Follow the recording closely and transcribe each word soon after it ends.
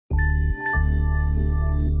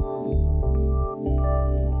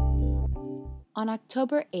On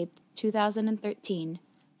October 8, 2013,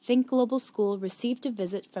 Think Global School received a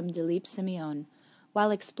visit from Dilip Simeon while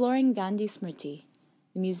exploring Gandhi Smriti,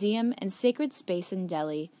 the museum and sacred space in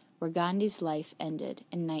Delhi where Gandhi's life ended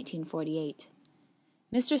in 1948.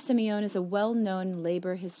 Mr. Simeon is a well-known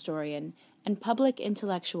labor historian and public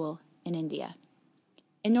intellectual in India.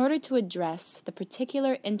 In order to address the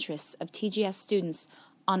particular interests of TGS students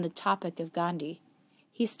on the topic of Gandhi,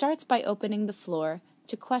 he starts by opening the floor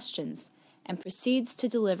to questions and proceeds to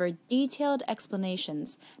deliver detailed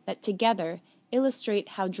explanations that together illustrate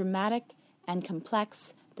how dramatic and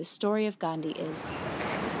complex the story of Gandhi is.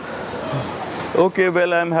 Okay,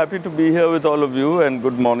 well, I'm happy to be here with all of you, and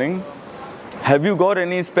good morning. Have you got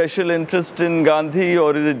any special interest in Gandhi,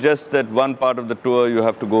 or is it just that one part of the tour you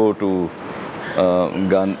have to go to,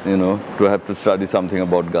 to have to study something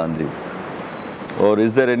about Gandhi? Or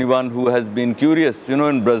is there anyone who has been curious? You know,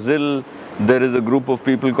 in Brazil, there is a group of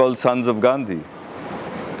people called Sons of Gandhi.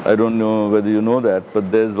 I don't know whether you know that, but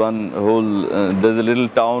there's one whole, there's a little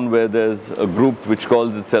town where there's a group which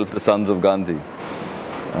calls itself the Sons of Gandhi.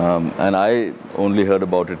 And I only heard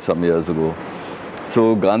about it some years ago.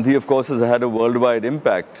 So Gandhi, of course, has had a worldwide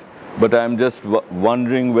impact, but I'm just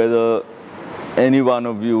wondering whether any one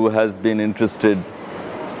of you has been interested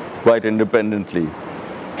quite independently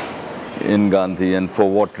in Gandhi, and for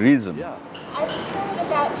what reason? Yeah. I've heard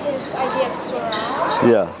about his idea of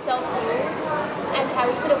Swaraj, self-rule, and how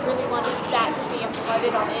he sort of really wanted that to be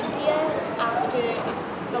imparted on India after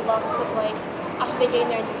the loss of, after they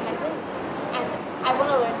gained their independence. And I want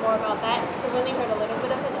to learn more about that, because I've only heard a little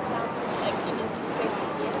bit of it. It sounds like an interesting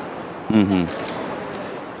idea. Mm-hmm.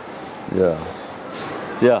 Yeah.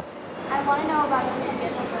 Yeah. I want to know about his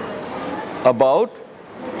ideas on religion. About?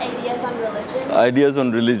 His ideas on religion. Ideas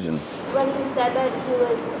on religion. When he said that he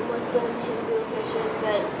was Muslim, Hindu, Christian,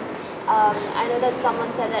 but I know that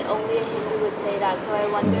someone said that only a Hindu would say that, so I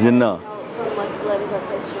wonder, for Muslims or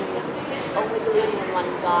Christians, only believing in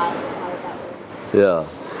one God, how would that work? Yeah.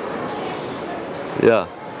 Yeah.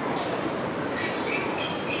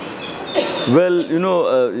 Well,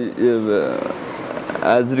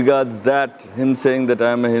 as regards that, him saying that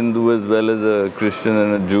I'm a Hindu as well as a Christian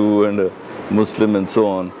and a Jew and a Muslim and so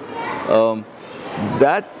on,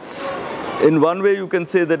 that's, in one way you can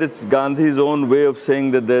say that it's Gandhi's own way of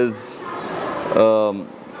saying that there's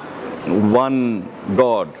one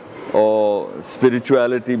God, or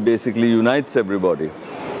spirituality basically unites everybody.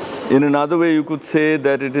 In another way you could say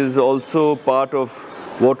that it is also part of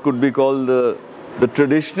what could be called the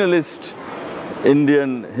traditionalist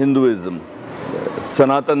Indian Hinduism.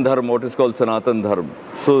 Sanatan Dharma, what is called Sanatan Dharma.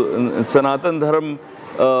 So Sanatan Dharma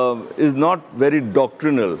is not very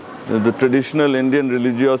doctrinal. The traditional Indian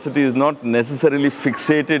religiosity is not necessarily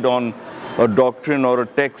fixated on a doctrine or a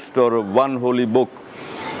text or one holy book.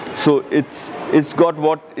 So it's got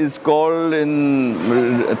what is called in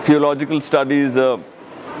theological studies a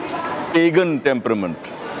pagan temperament.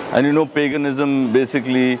 And you know, paganism,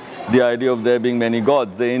 basically the idea of there being many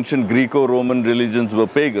gods. The ancient Greco-Roman religions were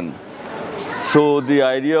pagan. So the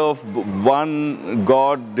idea of one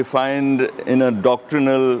God defined in a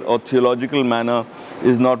doctrinal or theological manner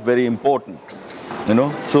is not very important, you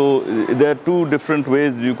know. So there are two different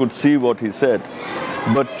ways you could see what he said.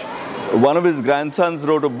 But one of his grandsons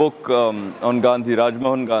wrote a book on Gandhi,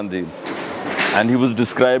 Rajmohan Gandhi, and he was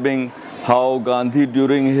describing how Gandhi,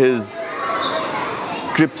 during his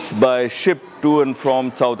trips by ship to and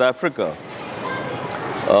from South Africa,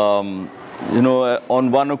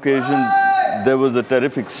 on one occasion there was a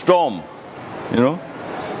terrific storm,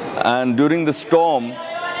 and during the storm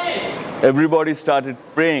everybody started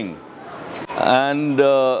praying, and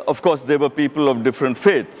of course there were people of different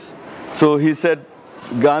faiths. So he said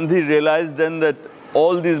Gandhi realized then that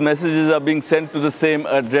all these messages are being sent to the same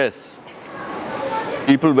address.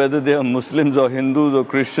 People, whether they are Muslims or Hindus or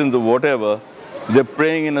Christians or whatever, they're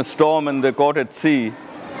praying in a storm and they're caught at sea.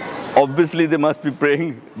 Obviously they must be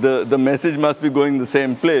praying, the message must be going the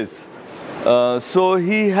same place. So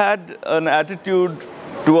he had an attitude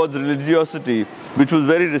towards religiosity which was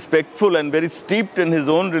very respectful and very steeped in his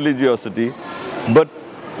own religiosity, but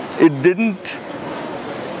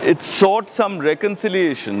it sought some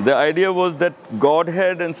reconciliation. The idea was that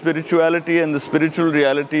Godhead and spirituality and the spiritual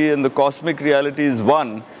reality and the cosmic reality is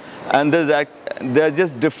one, and there are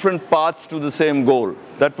just different paths to the same goal.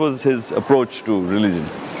 That was his approach to religion.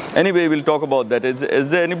 Anyway, we'll talk about that. Is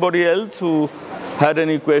there anybody else who had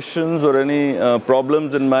any questions or any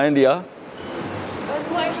problems in mind? Yeah? I was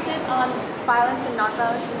more interested on violence and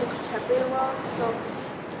non-violence in the contemporary world. So,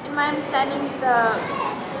 in my understanding, the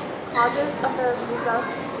causes of the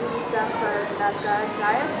Muzaffarnagar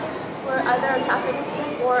riots were either a traffic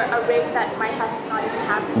accident or a rape that might have not even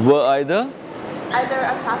happened. Were either? Either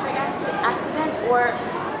a traffic accident or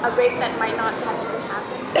a rape that might not have even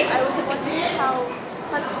happened. So I was wondering how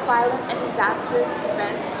such violent and disastrous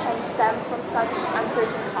events can stem from such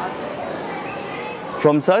uncertain causes.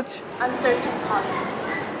 From such? Uncertain causes.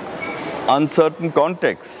 Uncertain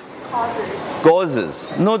contexts. Causes.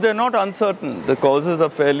 No, they're not uncertain. The causes are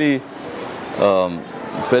fairly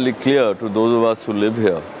clear to those of us who live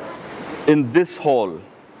here. In this hall,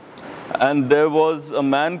 and there was a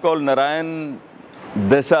man called Narayan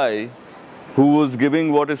Desai who was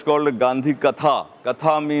giving what is called a Gandhi Katha.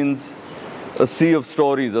 Katha means a sea of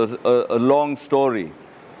stories, a long story.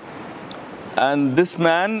 And this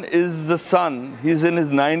man is the son, he's in his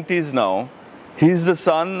 90s now, he's the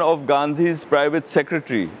son of Gandhi's private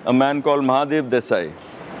secretary, a man called Mahatma Desai.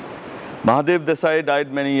 Mahatma Desai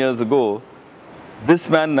died many years ago. This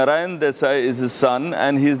man, Narayan Desai, is his son,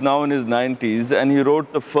 and he's now in his 90s, and he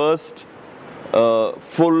wrote the first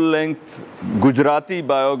full-length Gujarati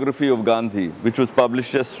biography of Gandhi, which was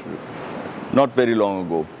published just not very long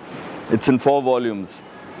ago. It's in 4 volumes.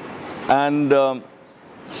 And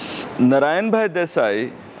Narayan Bhai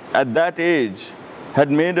Desai, at that age,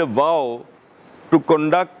 had made a vow to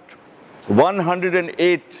conduct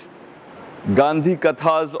 108 Gandhi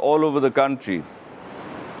Kathas all over the country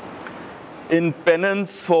in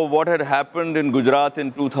penance for what had happened in Gujarat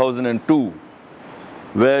in 2002,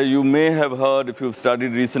 where you may have heard, if you've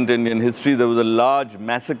studied recent Indian history, there was a large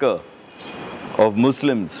massacre of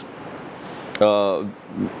Muslims,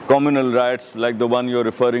 communal riots like the one you're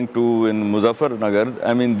referring to in Muzaffarnagar.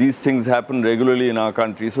 I mean, these things happen regularly in our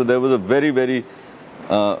country. So there was a very, very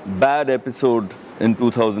bad episode in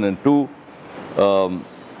 2002.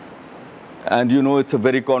 And you know, it's a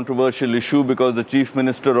very controversial issue because the Chief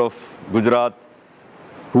Minister of Gujarat,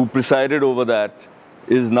 who presided over that,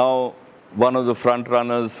 is now one of the front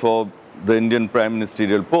runners for the Indian prime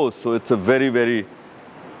ministerial post. So it's a very, very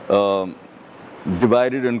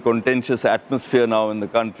divided and contentious atmosphere now in the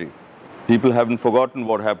country. People haven't forgotten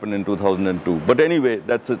what happened in 2002. But anyway,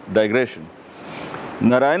 that's a digression.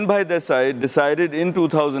 Narayan Bhai Desai decided in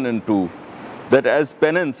 2002 that as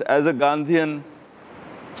penance, as a Gandhian,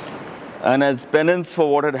 and as penance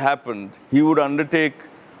for what had happened, he would undertake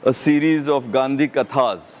a series of Gandhi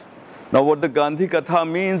Kathas. Now, what the Gandhi Katha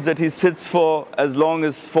means that he sits for as long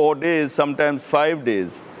as 4 days, sometimes 5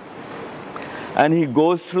 days. And he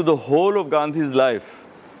goes through the whole of Gandhi's life.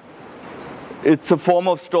 It's a form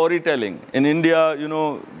of storytelling. In India, you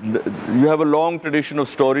know, you have a long tradition of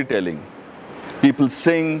storytelling. People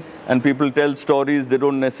sing and people tell stories. They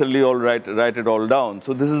don't necessarily all write it all down.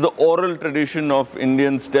 So this is the oral tradition of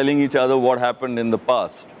Indians telling each other what happened in the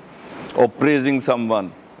past or praising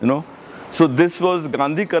someone, you know. So this was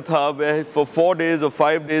Gandhi Katha, where for 4 days or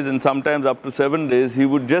 5 days and sometimes up to 7 days, he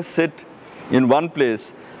would just sit in one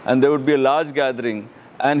place and there would be a large gathering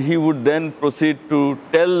and he would then proceed to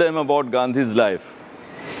tell them about Gandhi's life.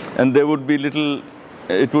 And there would be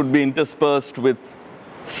it would be interspersed with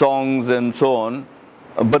songs and so on.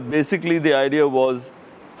 But basically the idea was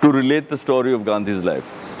to relate the story of Gandhi's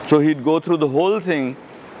life. So he'd go through the whole thing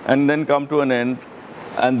and then come to an end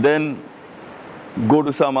and then go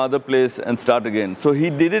to some other place and start again. So he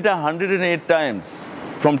did it 108 times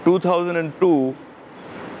from 2002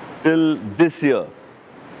 till this year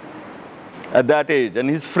at that age. And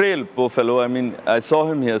he's frail, poor fellow. I mean, I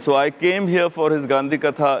saw him here. So I came here for his Gandhi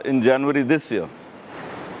Katha in January this year.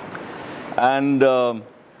 And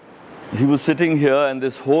he was sitting here and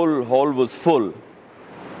this whole hall was full.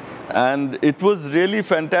 And it was really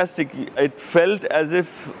fantastic. It felt as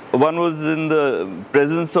if one was in the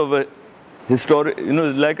presence of a historic, you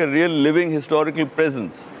know, like a real living historical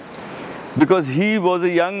presence. Because he was a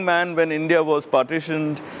young man when India was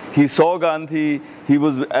partitioned. He saw Gandhi. He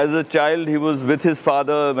was, as a child, he was with his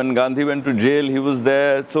father. When Gandhi went to jail, he was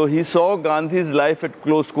there. So he saw Gandhi's life at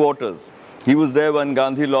close quarters. He was there when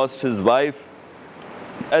Gandhi lost his wife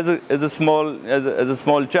as a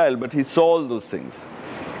small child, but he saw all those things.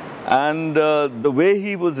 And the way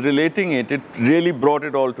he was relating it, it really brought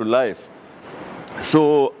it all to life.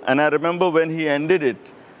 So, and I remember when he ended it,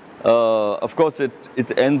 of course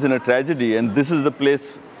it ends in a tragedy, and this is the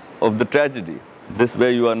place of the tragedy, this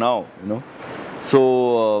where you are now, you know.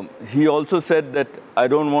 So he also said that I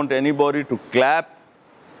don't want anybody to clap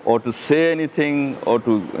or to say anything or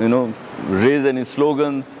to, you know, raise any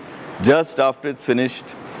slogans. Just after it's finished,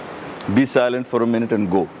 be silent for a minute and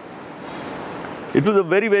go. It was a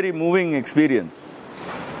very, very moving experience.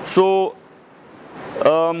 So,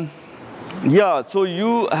 yeah, so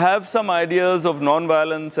you have some ideas of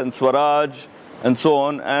non-violence and Swaraj and so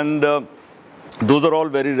on. And Those are all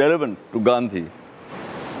very relevant to Gandhi.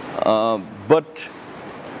 But,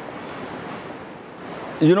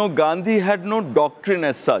 you know, Gandhi had no doctrine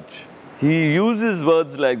as such. He uses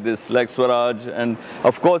words like this, like Swaraj, and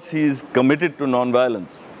of course he is committed to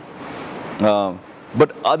non-violence.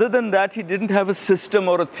 But other than that, he didn't have a system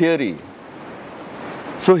or a theory.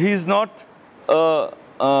 So he's not a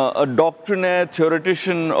doctrinaire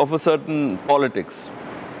theoretician of a certain politics.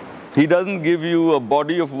 He doesn't give you a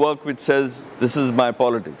body of work which says, this is my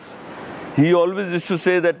politics. He always used to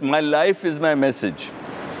say that my life is my message.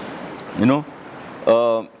 You know,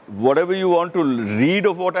 whatever you want to read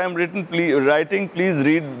of what I'm writing, please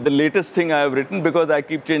read the latest thing I have written, because I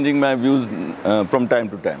keep changing my views from time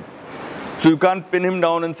to time. So you can't pin him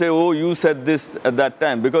down and say, oh, you said this at that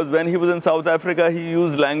time. Because when he was in South Africa, he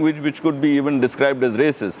used language which could be even described as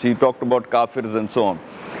racist. He talked about kafirs and so on.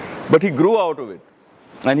 But he grew out of it.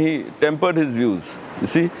 And he tempered his views, you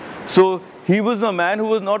see. So he was a man who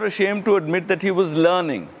was not ashamed to admit that he was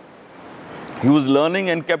learning. He was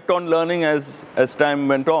learning and kept on learning as time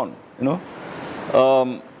went on, you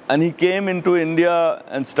know. And he came into India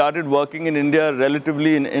and started working in India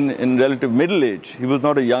relatively in relative middle age. He was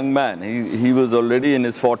not a young man. He was already in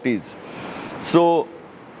his 40s. So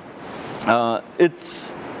it's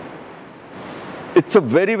a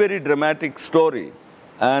very, very dramatic story.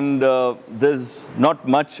 And there's not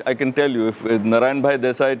much I can tell you. If Narayan Bhai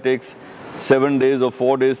Desai takes 7 days or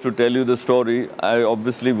 4 days to tell you the story, I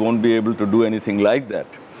obviously won't be able to do anything like that.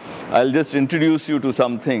 I'll just introduce you to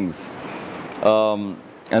some things.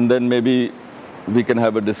 And then maybe we can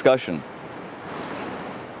have a discussion.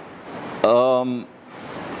 The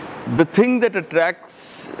thing that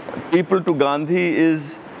attracts people to Gandhi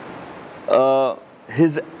is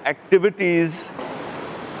his activities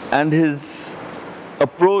and his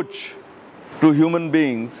approach to human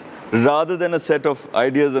beings rather than a set of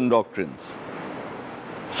ideas and doctrines.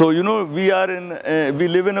 So, you know, we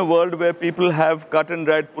live in a world where people have cut and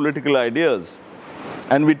dried political ideas.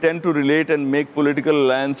 And we tend to relate and make political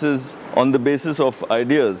alliances on the basis of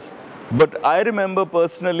ideas. But I remember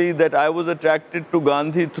personally that I was attracted to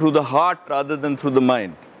Gandhi through the heart rather than through the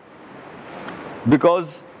mind.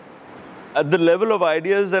 Because at the level of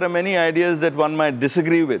ideas, there are many ideas that one might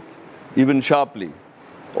disagree with, even sharply,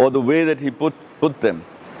 or the way that he put them.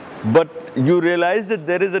 But you realize that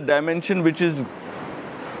there is a dimension which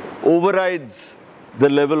overrides the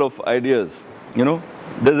level of ideas, you know.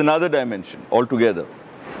 There's another dimension altogether.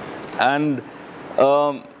 And,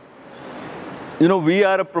 you know, we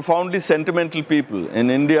are a profoundly sentimental people. In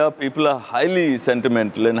India, people are highly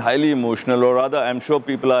sentimental and highly emotional, or rather, I'm sure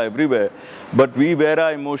people are everywhere. But we wear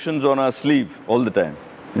our emotions on our sleeve all the time,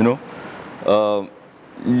 you know.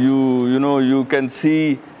 You can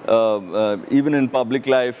see, even in public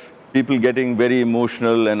life, people getting very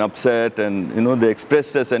emotional and upset, and, you know, they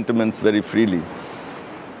express their sentiments very freely.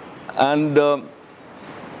 And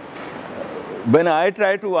when I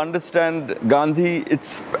try to understand Gandhi,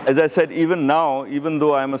 it's, as I said, even now, even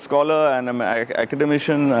though I'm a scholar and I'm an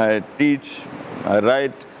academician, I teach, I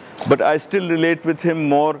write, but I still relate with him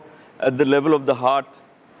more at the level of the heart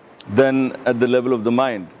than at the level of the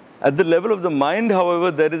mind. At the level of the mind,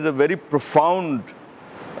 however, there is a very profound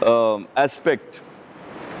aspect,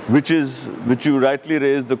 which you rightly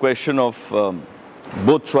raised, the question of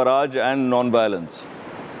both Swaraj and non-violence.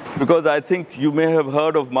 Because I think you may have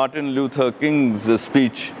heard of Martin Luther King's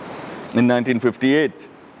speech in 1958,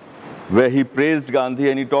 where he praised Gandhi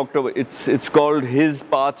and he talked about, it's called His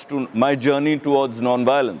Path to My Journey Towards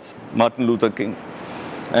Nonviolence, Martin Luther King.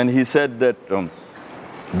 And he said that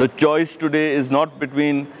the choice today is not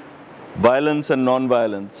between violence and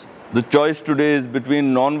non-violence. The choice today is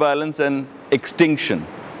between non-violence and extinction.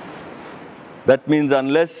 That means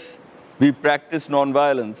unless we practice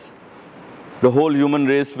non-violence, the whole human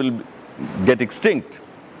race will get extinct.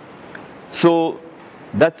 So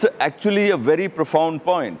that's actually a very profound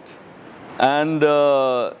point. And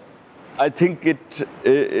I think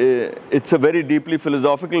it's a very deeply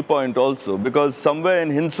philosophical point also, because somewhere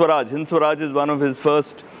in Hind Swaraj is one of his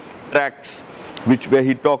first tracts, where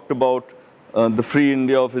he talked about the free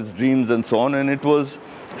India of his dreams and so on, and it was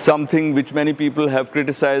something which many people have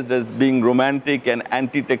criticized as being romantic and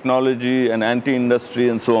anti-technology and anti-industry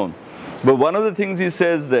and so on. But one of the things he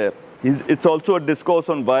says there, it's also a discourse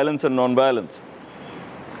on violence and non-violence.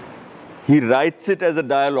 He writes it as a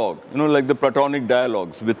dialogue, you know, like the Platonic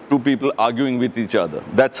dialogues with two people arguing with each other.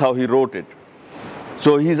 That's how he wrote it.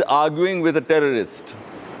 So he's arguing with a terrorist,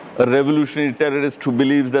 a revolutionary terrorist who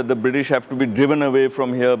believes that the British have to be driven away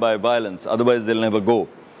from here by violence, otherwise they'll never go.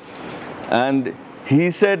 And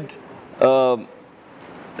he said,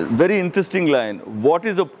 very interesting line. What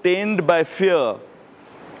is obtained by fear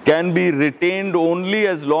can be retained only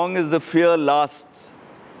as long as the fear lasts.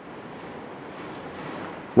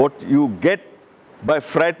 What you get by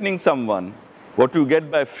frightening someone, what you get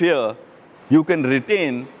by fear, you can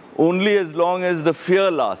retain only as long as the fear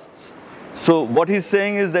lasts. So what he's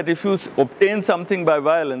saying is that if you obtain something by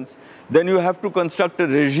violence, then you have to construct a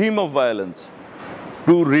regime of violence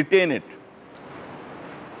to retain it.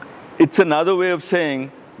 It's another way of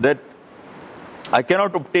saying that I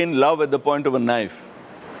cannot obtain love at the point of a knife.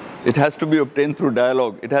 It has to be obtained through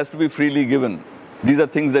dialogue. It has to be freely given. These are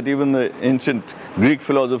things that even the ancient Greek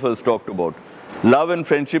philosophers talked about. Love and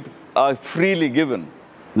friendship are freely given.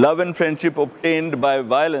 Love and friendship obtained by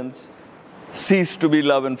violence cease to be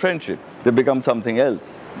love and friendship. They become something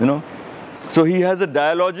else, you know. So he has a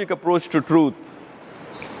dialogic approach to truth.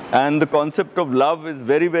 And the concept of love is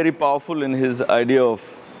very, very powerful in his idea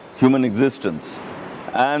of human existence.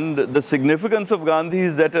 And the significance of Gandhi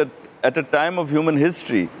is that at a time of human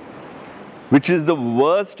history, which is the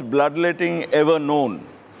worst bloodletting ever known.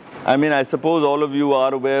 I mean, I suppose all of you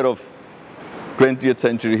are aware of 20th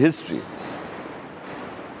century history.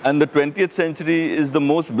 And the 20th century is the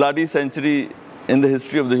most bloody century in the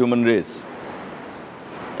history of the human race.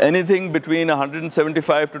 Anything between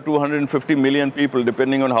 175 to 250 million people,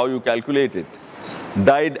 depending on how you calculate it,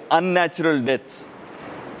 died unnatural deaths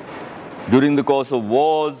during the course of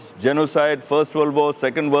wars, genocide, First World War,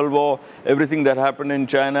 Second World War, everything that happened in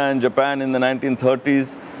China and Japan in the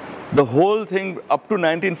 1930s. The whole thing up to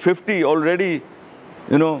 1950 already,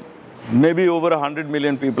 you know, maybe over 100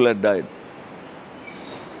 million people had died.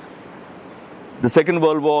 The Second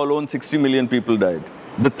World War alone, 60 million people died.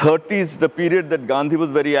 The 30s, the period that Gandhi was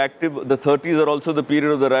very active, the 30s are also the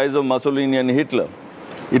period of the rise of Mussolini and Hitler.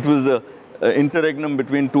 It was an interregnum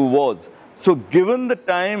between two wars. So given the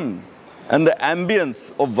time and the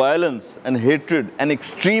ambience of violence and hatred and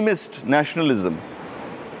extremist nationalism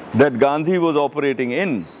that Gandhi was operating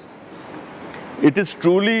in, it is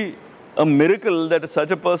truly a miracle that such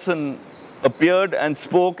a person appeared and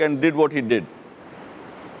spoke and did what he did.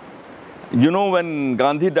 You know, when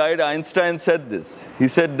Gandhi died, Einstein said this. He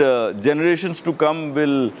said, generations to come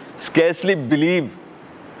will scarcely believe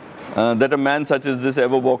that a man such as this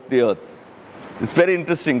ever walked the earth. It's a very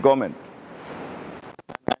interesting comment.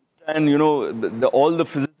 And you know, all the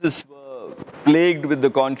physicists were plagued with the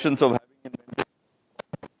conscience of having invented.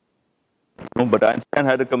 But Einstein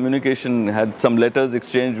had a communication, had some letters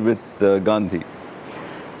exchanged with Gandhi.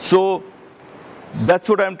 So that's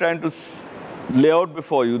what I'm trying to lay out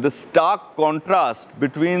before you, the stark contrast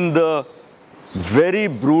between the very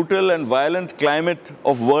brutal and violent climate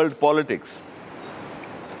of world politics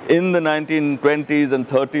in the 1920s and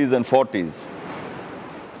 30s and 40s.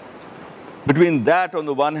 Between that on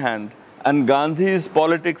the one hand and Gandhi's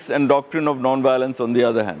politics and doctrine of nonviolence on the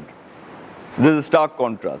other hand. There's a stark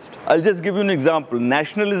contrast. I'll just give you an example.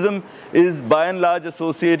 Nationalism is by and large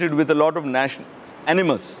associated with a lot of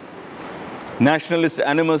animus. Nationalist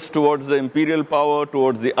animus towards the imperial power,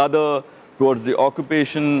 towards the other, towards the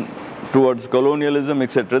occupation, towards colonialism,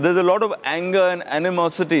 etc. There's a lot of anger and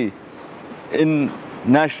animosity in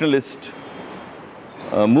nationalist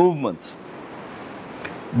movements.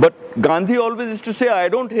 But Gandhi always used to say, I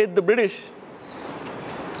don't hate the British.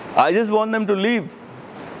 I just want them to leave.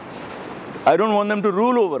 I don't want them to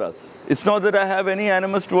rule over us. It's not that I have any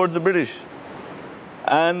animus towards the British.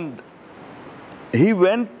 And he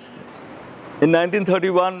went in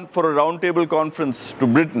 1931 for a roundtable conference to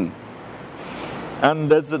Britain. And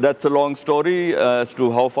that's a long story as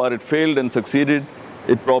to how far it failed and succeeded.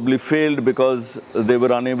 It probably failed because they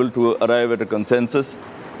were unable to arrive at a consensus.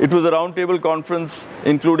 It was a roundtable conference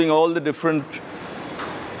including all the different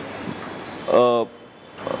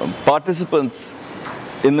participants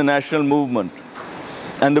in the national movement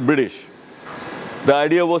and the British. The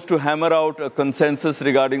idea was to hammer out a consensus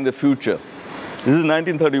regarding the future. This is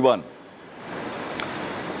 1931.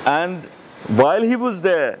 And while he was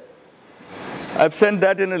there, I've sent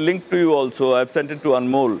that in a link to you also. I've sent it to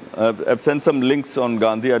Anmol. I've sent some links on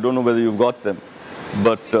Gandhi. I don't know whether you've got them.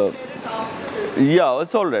 But yeah,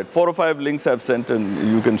 it's all right. 4 or 5 links I've sent and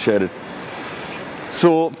you can share it.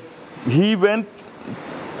 So he went,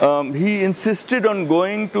 he insisted on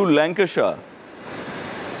going to Lancashire.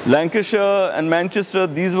 Lancashire and Manchester,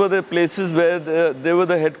 these were the places where they were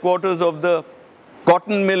the headquarters of the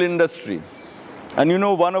cotton mill industry. And you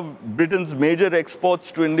know, one of Britain's major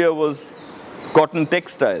exports to India was cotton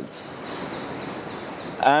textiles.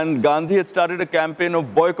 And Gandhi had started a campaign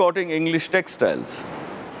of boycotting English textiles.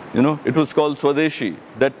 You know, it was called Swadeshi,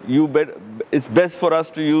 that it's best for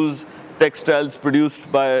us to use textiles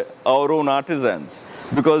produced by our own artisans,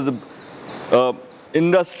 because the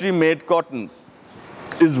industry-made cotton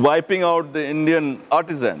is wiping out the Indian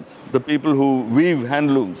artisans, the people who weave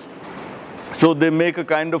handlooms. So they make a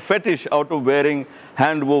kind of fetish out of wearing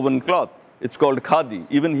hand-woven cloth. It's called khadi.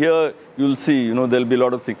 Even here, you'll see, there'll be a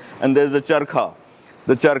lot of things. And there's the charkha.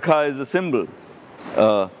 The charkha is a symbol,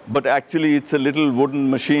 but actually it's a little wooden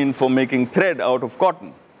machine for making thread out of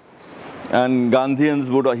cotton. And Gandhians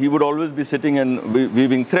he would always be sitting and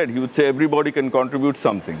weaving thread. He would say everybody can contribute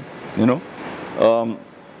something,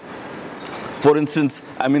 For instance,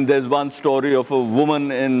 there's one story of a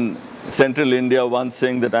woman in central India once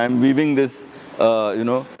saying that I'm weaving this, as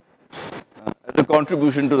a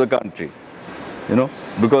contribution to the country,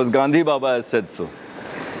 because Gandhi Baba has said so.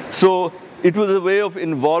 So it was a way of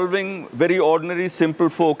involving very ordinary, simple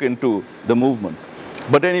folk into the movement.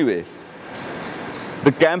 But anyway,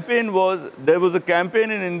 there was a campaign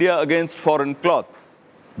in India against foreign cloth.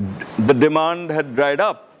 The demand had dried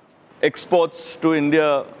up. Exports to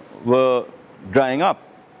India were drying up.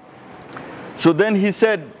 So then he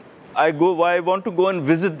said, I want to go and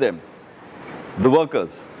visit them, the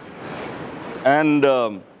workers. And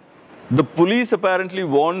the police apparently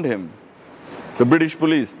warned him, the British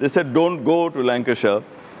police. They said, don't go to Lancashire.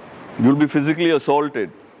 You'll be physically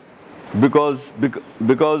assaulted. Because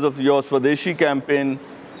of your Swadeshi campaign,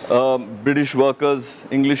 British workers,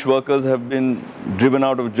 English workers have been driven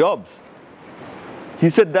out of jobs. He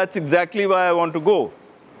said, that's exactly why I want to go.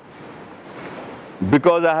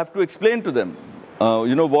 Because I have to explain to them,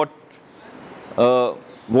 what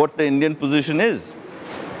the Indian position is.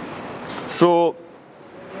 So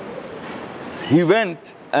he went,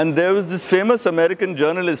 and there was this famous American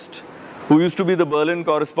journalist who used to be the Berlin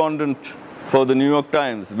correspondent for the New York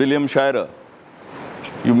Times, William Shirer.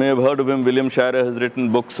 You may have heard of him. William Shirer has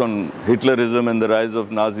written books on Hitlerism and the rise of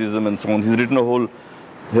Nazism and so on. He's written a whole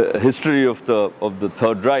history of the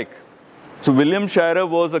Third Reich. So William Shirer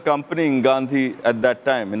was accompanying Gandhi at that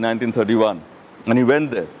time in 1931, and he went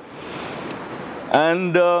there.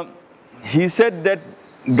 And he said that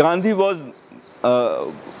Gandhi was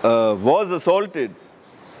assaulted,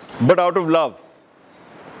 but out of love.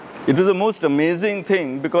 It was the most amazing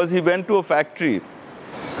thing, because he went to a factory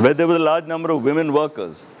where there was a large number of women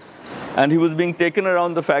workers, and he was being taken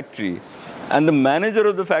around the factory. And the manager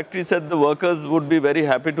of the factory said the workers would be very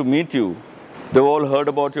happy to meet you. They've all heard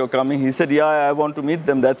about your coming. He said, yeah, I want to meet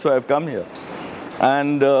them. That's why I've come here.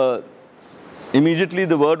 And immediately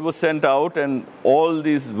the word was sent out, and all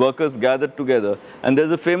these workers gathered together. And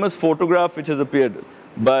there's a famous photograph which has appeared.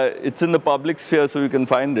 It's in the public sphere, so you can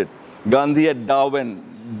find it. Gandhi at Darwen.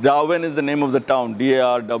 Darwen is the name of the town,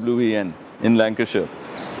 D-A-R-W-E-N, in Lancashire.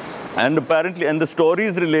 And apparently, and the story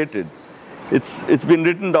is related. It's been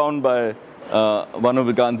written down by one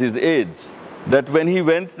of Gandhi's aides, that when he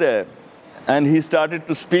went there and he started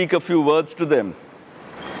to speak a few words to them,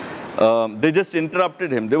 they just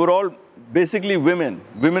interrupted him. They were all basically women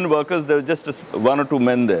workers. There were just one or two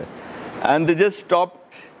men there. And they just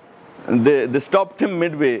stopped, they stopped him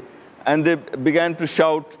midway, and they began to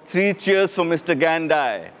shout, 3 cheers for Mr.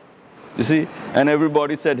 Gandhi. You see? And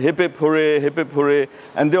everybody said, hip hip hooray, hip hip hooray.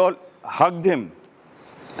 And they all hugged him.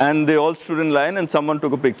 And they all stood in line, and someone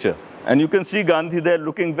took a picture. And you can see Gandhi there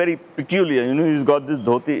looking very peculiar. He's got this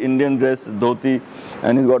dhoti, Indian dress, dhoti,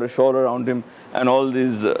 and he's got a shawl around him. And all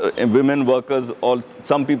these women workers,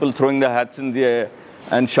 some people throwing their hats in the air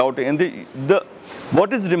and shouting. And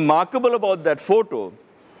what is remarkable about that photo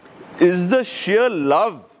is the sheer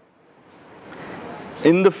love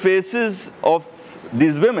in the faces of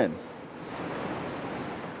these women.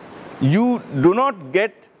 You do not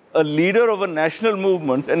get a leader of a national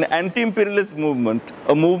movement, an anti-imperialist movement,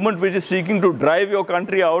 a movement which is seeking to drive your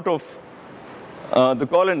country out of the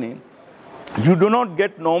colony. You do not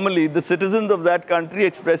get normally the citizens of that country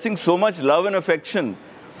expressing so much love and affection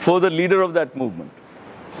for the leader of that movement.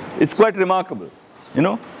 It's quite remarkable,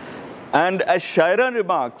 And as Shirer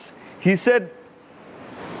remarks, he said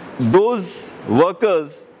those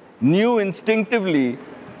workers knew instinctively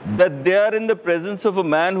that they are in the presence of a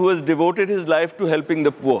man who has devoted his life to helping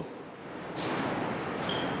the poor.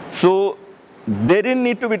 So they didn't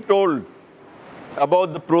need to be told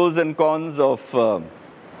about the pros and cons of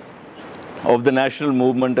the national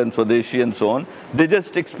movement and Swadeshi and so on. They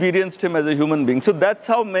just experienced him as a human being. So that's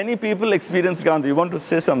how many people experience Gandhi. You want to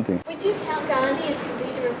say something? Would you count Gandhi as the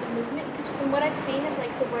leader of the movement? Because from what I've seen of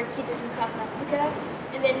the work he did in South Africa,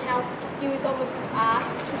 and then how he was almost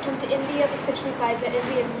asked to come to India, especially by the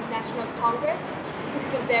Indian National Congress,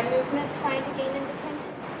 because of their movement trying to gain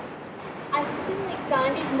independence. I feel like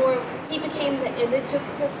Gandhi's he became the image of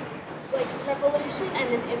the like revolution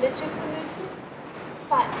and an image of the movement,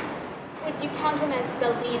 but would you count him as the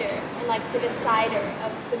leader and like the decider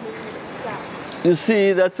of the movement itself? You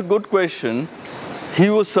see, that's a good question. He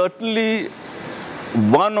was certainly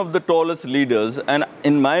one of the tallest leaders, and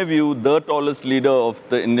in my view, the tallest leader of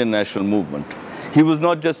the Indian national movement. He was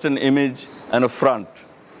not just an image and a front.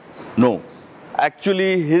 No.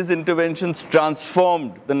 Actually, his interventions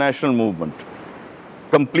transformed the national movement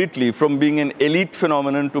completely, from being an elite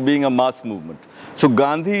phenomenon to being a mass movement. So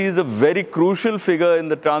Gandhi is a very crucial figure in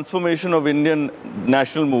the transformation of Indian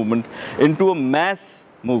national movement into a mass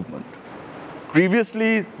movement.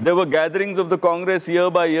 Previously, there were gatherings of the Congress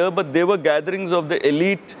year by year, but they were gatherings of the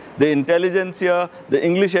elite, the intelligentsia, the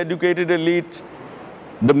English-educated elite,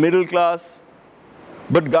 the middle class.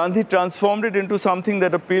 But Gandhi transformed it into something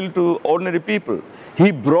that appealed to ordinary people.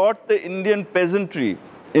 He brought the Indian peasantry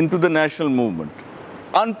into the national movement.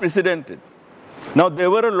 Unprecedented. Now,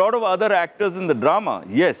 there were a lot of other actors in the drama,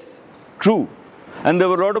 yes, true. And there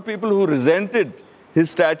were a lot of people who resented his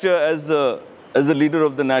stature as a leader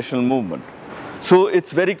of the national movement. So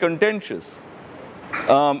it's very contentious.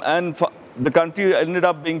 And the country ended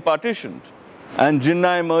up being partitioned. And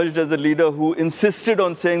Jinnah emerged as a leader who insisted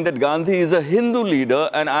on saying that Gandhi is a Hindu leader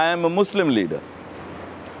and I am a Muslim leader.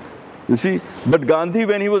 You see, but Gandhi,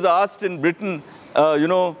 when he was asked in Britain,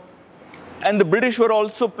 and the British were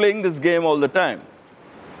also playing this game all the time.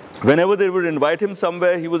 Whenever they would invite him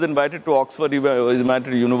somewhere, he was invited to Oxford, he was invited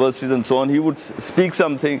to universities and so on. He would speak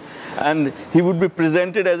something and he would be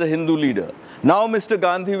presented as a Hindu leader. Now Mr.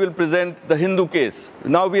 Gandhi will present the Hindu case.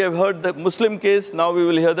 Now we have heard the Muslim case, now we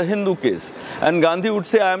will hear the Hindu case. And Gandhi would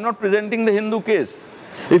say, I am not presenting the Hindu case.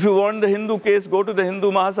 If you want the Hindu case, go to the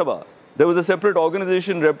Hindu Mahasabha. There was a separate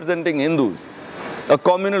organization representing Hindus, a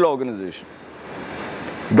communal organization.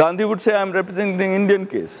 Gandhi would say, I am representing the Indian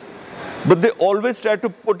case. But they always tried to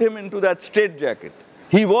put him into that straitjacket.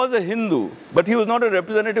 He was a Hindu, but he was not a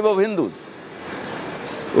representative of Hindus.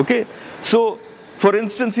 Okay? So, for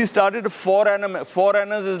instance, he started a 4 anna. 4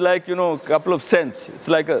 annas is like, a couple of cents. It's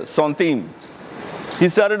like a centime. He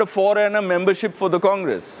started a 4 anna membership for the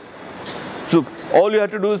Congress. So, all you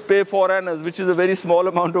have to do is pay 4 annas, which is a very small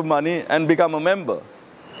amount of money, and become a member.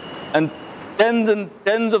 And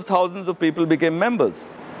tens of thousands of people became members.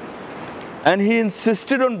 And he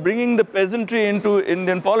insisted on bringing the peasantry into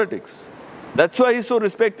Indian politics. That's why he's so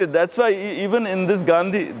respected. That's why even in this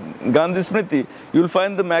Gandhi Smriti, you'll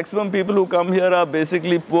find the maximum people who come here are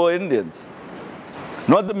basically poor Indians,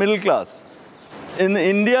 not the middle class. In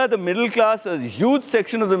India, the middle class, a huge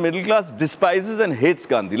section of the middle class despises and hates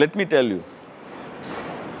Gandhi, let me tell you.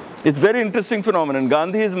 It's a very interesting phenomenon.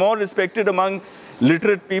 Gandhi is more respected among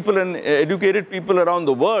literate people and educated people around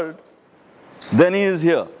the world than he is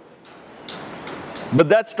here. But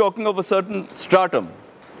that's talking of a certain stratum.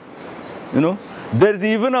 There's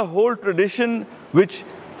even a whole tradition which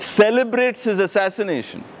celebrates his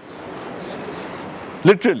assassination.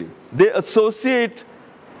 Literally. They associate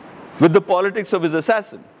with the politics of his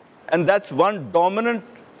assassin. And that's one dominant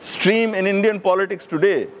stream in Indian politics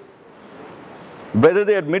today. Whether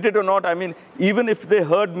they admit it or not, I mean, even if they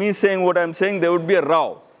heard me saying what I'm saying, there would be a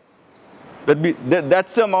row.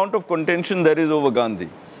 That's the amount of contention there is over Gandhi.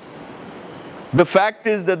 The fact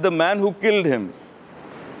is that the man who killed him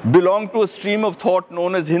belonged to a stream of thought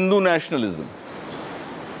known as Hindu nationalism.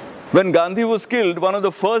 When Gandhi was killed, one of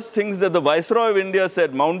the first things that the Viceroy of India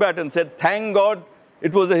said, Mountbatten said, thank God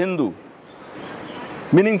it was a Hindu.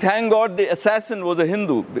 Meaning, thank God the assassin was a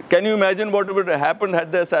Hindu. Can you imagine what would have happened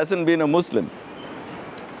had the assassin been a Muslim?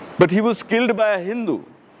 But he was killed by a Hindu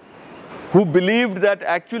who believed that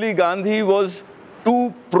actually Gandhi was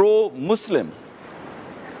too pro-Muslim.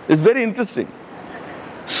 It's very interesting.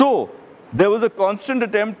 So, there was a constant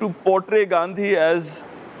attempt to portray Gandhi as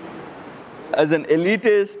an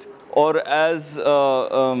elitist or as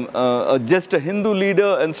just a Hindu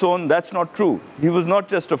leader and so on. That's not true. He was not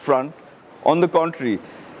just a front. On the contrary,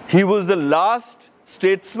 he was the last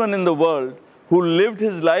statesman in the world who lived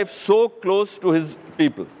his life so close to his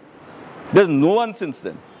people. There's no one since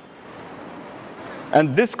then.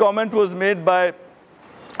 And this comment was made by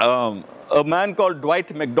a man called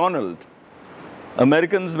Dwight MacDonald.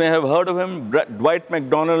 Americans may have heard of him. Dwight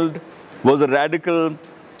MacDonald was a radical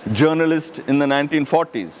journalist in the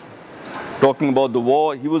 1940s, talking about the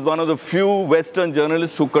war. He was one of the few Western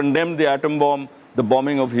journalists who condemned the atom bomb, the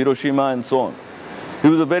bombing of Hiroshima and so on. He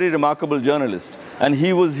was a very remarkable journalist. And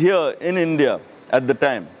he was here in India at the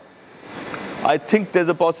time. I think there's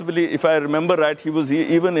a possibility, if I remember right, he was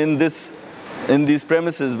even in these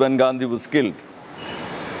premises when Gandhi was killed.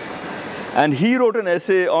 And he wrote an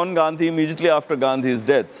essay on Gandhi immediately after Gandhi's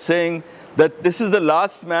death, saying that this is the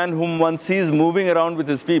last man whom one sees moving around with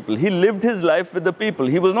his people. He lived his life with the people.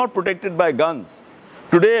 He was not protected by guns.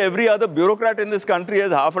 Today, every other bureaucrat in this country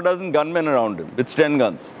has half a dozen gunmen around him with 10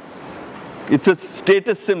 guns. It's a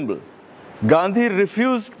status symbol. Gandhi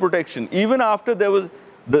refused protection. Even after there was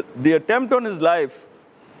the attempt on his life,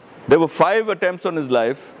 there were 5 attempts on his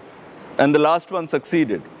life, and the last one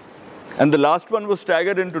succeeded. And the last one was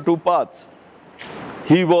staggered into 2 parts.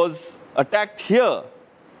 He was attacked here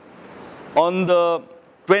on the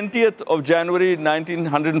 20th of January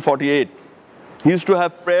 1948. He used to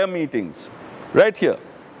have prayer meetings right here.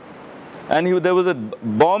 And there was a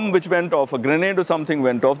bomb which went off, a grenade or something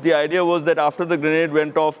went off. The idea was that after the grenade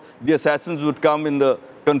went off, the assassins would come in the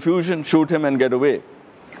confusion, shoot him and get away.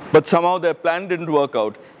 But somehow their plan didn't work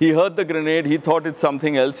out. He heard the grenade, he thought it's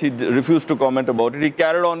something else, he refused to comment about it. He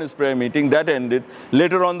carried on his prayer meeting, that ended.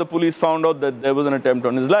 Later on the police found out that there was an attempt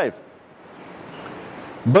on his life.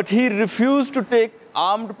 But he refused to take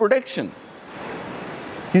armed protection.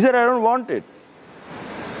 He said, I don't want it.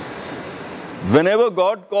 Whenever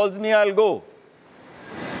God calls me, I'll go.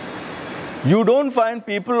 You don't find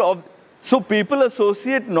people of... So people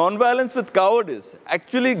associate non-violence with cowardice.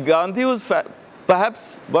 Actually, Gandhi was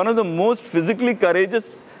perhaps one of the most physically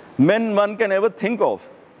courageous men one can ever think of.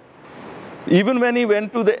 Even when he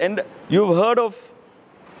went to the end... You've heard of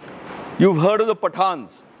the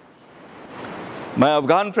Pathans. My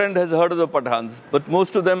Afghan friend has heard of the Pathans, but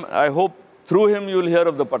most of them, I hope, through him you'll hear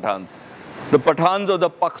of the Pathans. The Pathans or the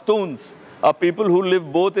Pakhtuns are people who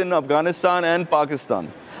live both in Afghanistan and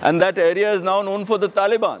Pakistan. And that area is now known for the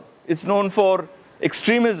Taliban. It's known for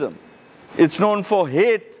extremism. It's known for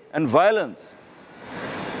hate and violence.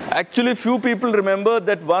 Actually, few people remember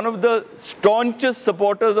that one of the staunchest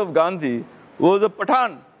supporters of Gandhi was a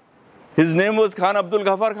Pathan. His name was Khan Abdul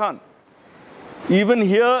Ghaffar Khan. Even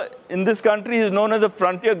here in this country, he is known as a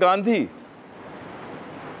frontier Gandhi.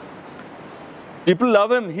 People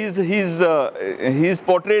love him. He's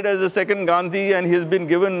portrayed as a second Gandhi, and he's been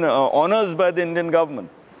given honors by the Indian government.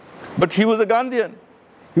 But he was a Gandhian.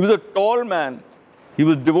 He was a tall man. He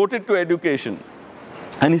was devoted to education.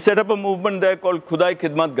 And he set up a movement there called Khudai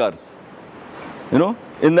Khidmatgars,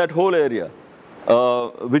 in that whole area,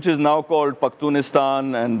 which is now called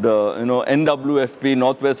Pakhtunistan and, NWFP,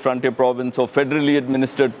 Northwest Frontier Province, or federally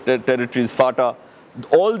administered territories, FATA,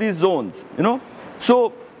 all these zones,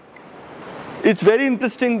 So, it's very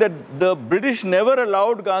interesting that the British never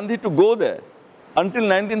allowed Gandhi to go there until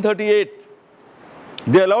 1938.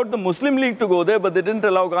 They allowed the Muslim League to go there, but they didn't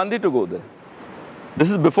allow Gandhi to go there.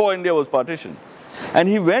 This is before India was partitioned. And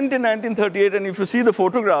he went in 1938, and if you see the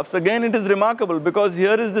photographs, again it is remarkable, because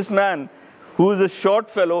here is this man who is a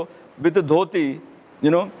short fellow with a dhoti,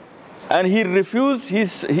 and he refused,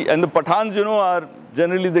 and the Pathans, are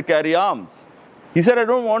generally they carry arms. He said, I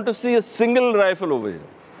don't want to see a single rifle over here.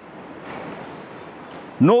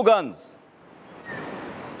 No guns.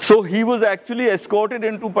 So he was actually escorted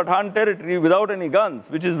into Pathan territory without any guns,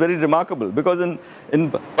 which is very remarkable, because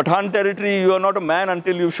in Pathan territory, you are not a man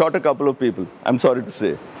until you've shot a couple of people, I'm sorry to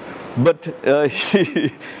say. But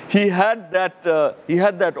he had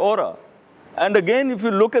that aura. And again, if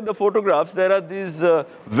you look at the photographs, there are these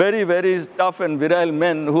very, very tough and virile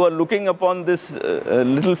men who are looking upon this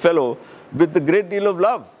little fellow with a great deal of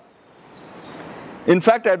love. In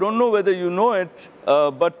fact, I don't know whether you know it,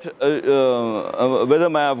 whether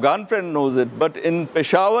my Afghan friend knows it, but in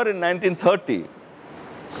Peshawar in 1930,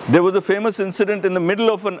 there was a famous incident in the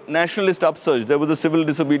middle of a nationalist upsurge. There was a civil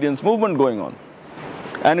disobedience movement going on,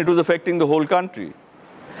 and it was affecting the whole country.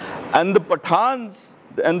 And the Pathans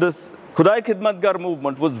and the Khudai Khidmatgar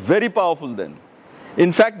movement was very powerful then.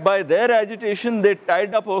 In fact, by their agitation, they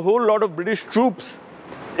tied up a whole lot of British troops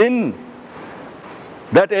in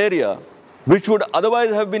that area, which would otherwise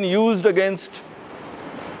have been used against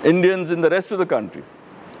Indians in the rest of the country.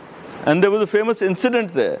 And there was a famous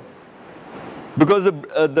incident there, because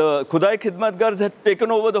the Khudai Khidmatgars had taken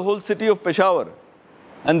over the whole city of Peshawar.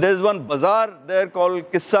 And there's one bazaar there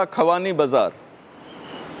called Kissa Khawani Bazaar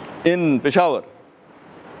in Peshawar.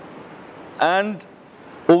 And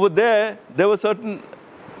over there were certain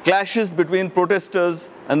clashes between protesters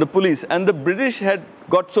and the police. And the British had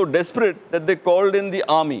got so desperate that they called in the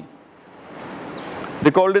army. They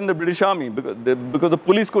called in the British Army because the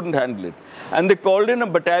police couldn't handle it. And they called in a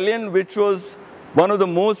battalion which was one of the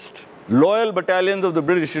most loyal battalions of the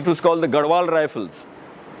British. It was called the Garhwal Rifles.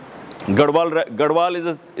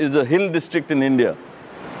 Garhwal is a hill district in India.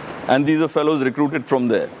 And these are fellows recruited from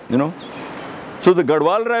there, So the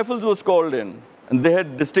Garhwal Rifles was called in. and they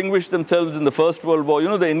had distinguished themselves in the First World War. You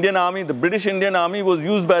know, the Indian Army, the British Indian Army was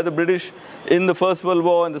used by the British in the First World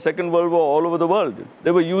War and the Second World War all over the world.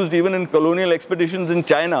 They were used even in colonial expeditions in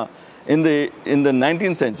China in the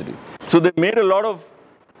 19th century. So they made a lot of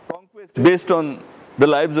conquests based on the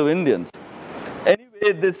lives of Indians.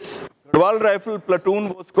 Anyway, this Garhwal Rifle platoon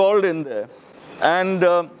was called in there, and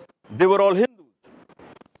they were all Hindus.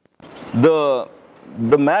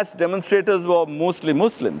 The mass demonstrators were mostly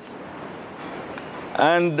Muslims.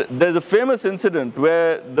 And there's a famous incident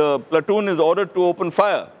where the platoon is ordered to open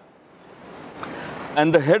fire.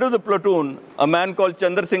 And the head of the platoon, a man called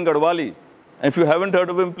Chandar Singh Gadwali, if you haven't heard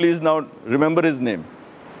of him, please now remember his name.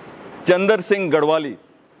 Chandar Singh Gadwali.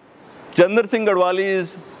 Chandar Singh Gadwali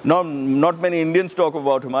is, not many Indians talk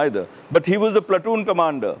about him either, but he was the platoon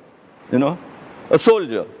commander, you know, a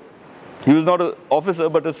soldier. He was not an officer,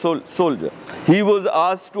 but a soldier. He was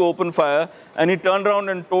asked to open fire, and he turned around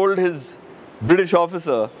and told his British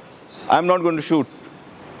officer, I'm not going to shoot.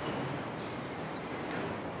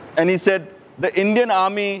 And he said, the Indian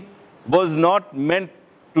army was not meant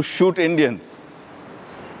to shoot Indians.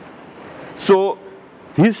 So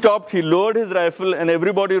he stopped, he lowered his rifle, and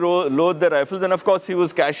everybody lowered their rifles. And of course, he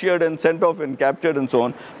was cashiered and sent off and captured and so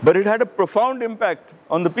on. But it had a profound impact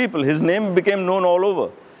on the people. His name became known all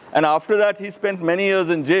over. And after that, he spent many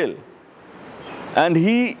years in jail. And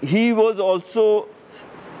he was also,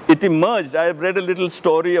 it emerged, I have read a little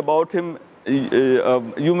story about him.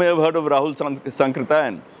 You may have heard of Rahul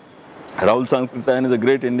Sankrityayan. Rahul Sankrityayan is a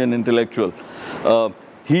great Indian intellectual.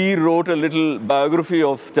 He wrote a little biography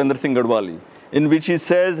of Chandar Singh Gadwali, in which he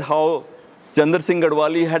says how Chandar Singh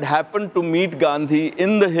Gadwali had happened to meet Gandhi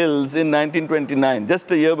in the hills in 1929,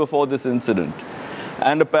 just a year before this incident.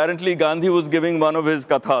 And apparently Gandhi was giving one of his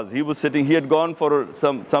kathas. He was sitting, he had gone for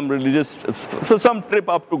some religious, for some trip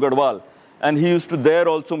up to Garhwal. And he used to there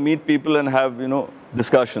also meet people and have, you know,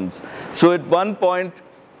 discussions. So at one point,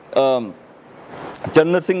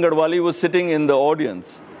 Chandar Singh Gadwali was sitting in the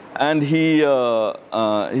audience, and he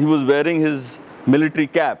was wearing his military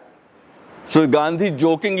cap. So Gandhi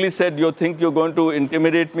jokingly said, you think you're going to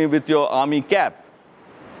intimidate me with your army cap?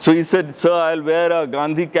 So he said, sir, I'll wear a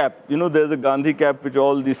Gandhi cap. You know, there's a Gandhi cap which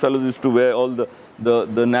all these fellows used to wear, all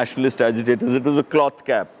the nationalist agitators. It was a cloth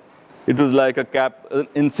cap. It was like a cap, an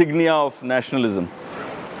insignia of nationalism.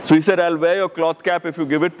 So he said, I'll wear your cloth cap if you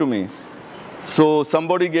give it to me. So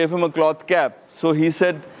somebody gave him a cloth cap. So he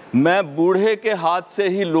said, मैं बूढ़े के हाथ से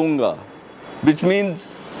ही लूँगा, which means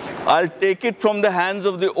I'll take it from the hands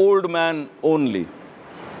of the old man only.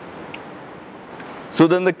 So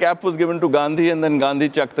then the cap was given to Gandhi, and then Gandhi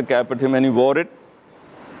chucked the cap at him, and he wore it,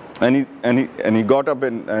 and he got up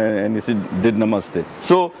and he said, did namaste.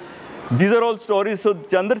 So these are all stories. So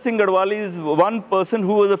Chandar Singh Gadwali is one person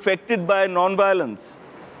who was affected by non-violence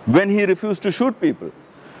when he refused to shoot people.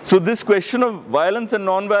 So this question of violence and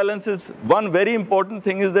non-violence is one very important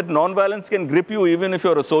thing, is that non-violence can grip you even if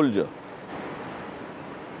you're a soldier.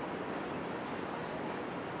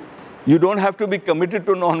 You don't have to be committed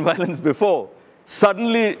to non-violence before.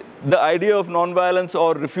 Suddenly, the idea of non-violence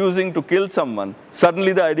or refusing to kill someone,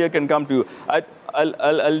 suddenly the idea can come to you.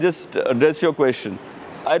 I'll just address your question.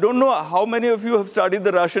 I don't know how many of you have studied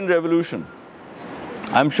the Russian Revolution.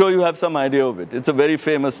 I'm sure you have some idea of it. It's a very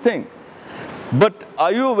famous thing. But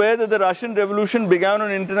are you aware that the Russian Revolution began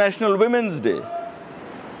on International Women's Day?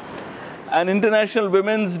 And International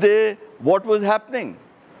Women's Day, what was happening?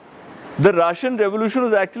 The Russian Revolution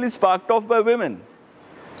was actually sparked off by women.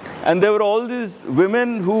 And there were all these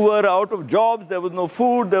women who were out of jobs. There was no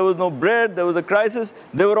food, there was no bread, there was a crisis.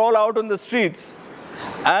 They were all out on the streets.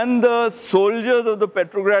 And the soldiers of the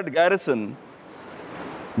Petrograd garrison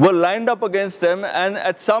were lined up against them, and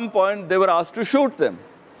at some point they were asked to shoot them.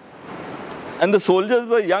 And the soldiers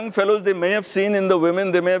were young fellows. They may have seen in the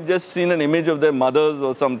women, they may have just seen an image of their mothers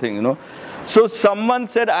or something, you know. So someone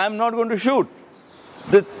said, I'm not going to shoot.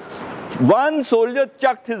 The one soldier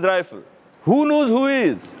chucked his rifle. Who knows who he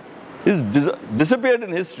is? He's disappeared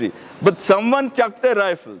in history. But someone chucked their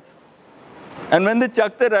rifles. And when they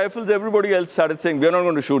chucked their rifles, everybody else started saying, we're not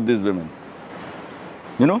going to shoot these women.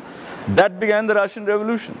 You know, that began the Russian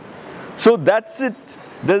Revolution. So that's it.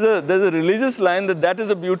 There's a religious line that is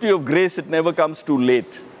the beauty of grace. It never comes too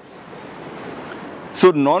late.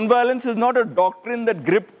 So non-violence is not a doctrine that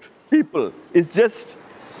gripped people. It's just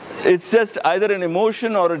either an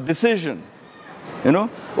emotion or a decision. You know?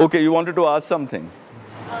 Okay, you wanted to ask something.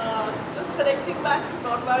 Just connecting back to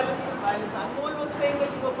non-violence and violence. Anmol was saying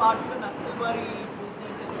that you were part of the Naxalbari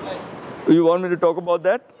movement as well. You want me to talk about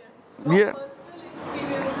that? Yes. Yeah. Personal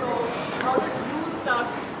experience of how did you start?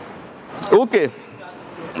 Okay.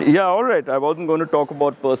 Yeah, all right. I wasn't going to talk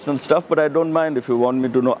about personal stuff, but I don't mind if you want me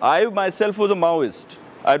to know. I myself was a Maoist.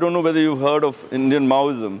 I don't know whether you've heard of Indian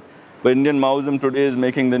Maoism, but Indian Maoism today is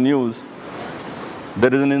making the news.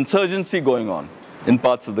 There is an insurgency going on in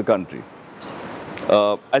parts of the country.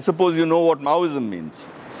 I suppose you know what Maoism means.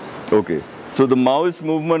 Okay. So the Maoist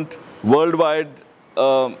movement worldwide,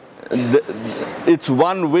 it's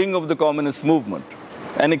one wing of the communist movement,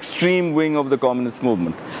 an extreme wing of the communist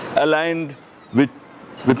movement, aligned with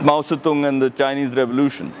Mao Zedong and the Chinese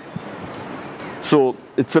Revolution. So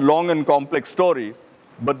it's a long and complex story,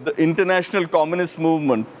 but the international communist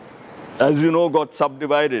movement, as you know, got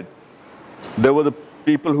subdivided. There were the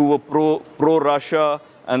people who were pro-Russia,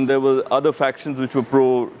 and there were other factions which were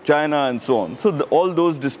pro-China and so on. So all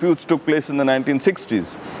those disputes took place in the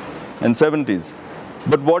 1960s and 70s.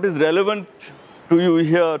 But what is relevant to you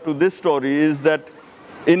here, to this story, is that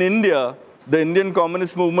in India, the Indian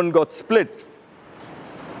communist movement got split.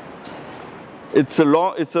 It's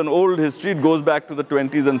an old history, it goes back to the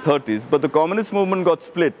 20s and 30s, but the communist movement got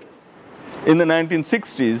split in the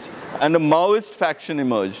 1960s, and a Maoist faction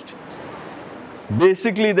emerged.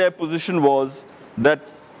 Basically, their position was that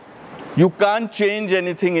you can't change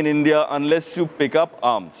anything in India unless you pick up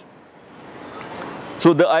arms.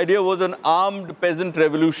 So the idea was an armed peasant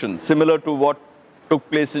revolution, similar to what took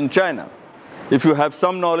place in China. If you have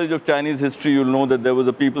some knowledge of Chinese history, you'll know that there was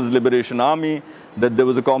a People's Liberation Army, that there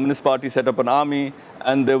was a Communist Party set up an army,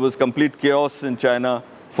 and there was complete chaos in China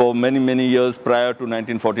for many, many years prior to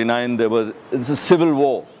 1949. It's a civil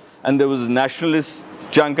war, and there was a nationalist,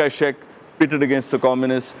 Chiang Kai-shek, pitted against the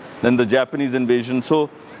communists, then the Japanese invasion. So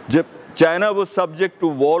China was subject to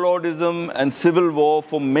warlordism and civil war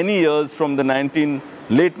for many years from the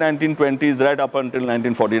late 1920s right up until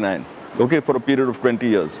 1949, okay, for a period of 20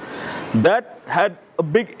 years. That had a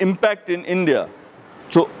big impact in India,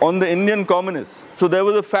 so on the Indian communists. So there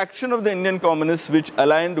was a faction of the Indian communists which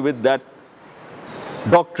aligned with that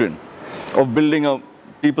doctrine of building a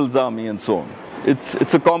people's army and so on.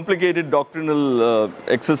 It's a complicated doctrinal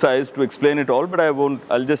exercise to explain it all, but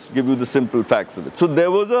I'll just give you the simple facts of it. So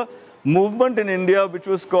there was a movement in India which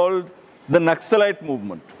was called the Naxalite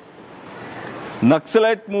movement.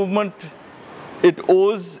 Naxalite movement, it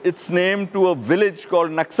owes its name to a village called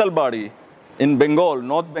Naxalbari in Bengal,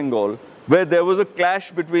 North Bengal, where there was a clash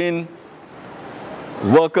between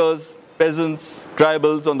workers, peasants,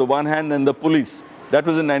 tribals on the one hand, and the police. That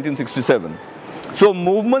was in 1967. So a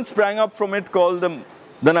movement sprang up from it called the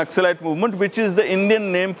Naxalite movement, which is the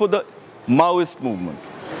Indian name for the Maoist movement.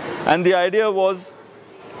 And the idea was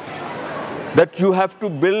that you have to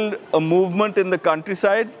build a movement in the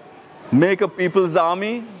countryside, make a people's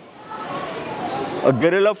army, a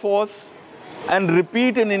guerrilla force, and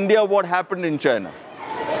repeat in India what happened in China.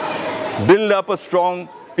 Build up a strong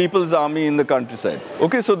people's army in the countryside.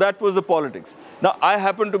 Okay, so that was the politics. Now, I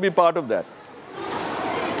happen to be part of that.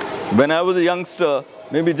 When I was a youngster,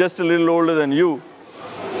 maybe just a little older than you,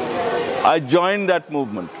 I joined that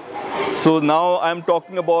movement. So now I'm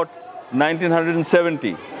talking about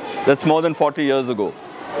 1970. That's more than 40 years ago.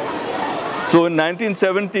 So in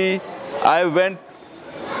 1970, I went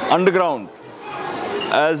underground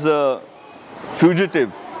as a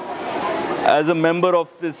fugitive, as a member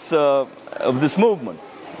of this movement.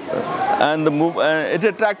 And it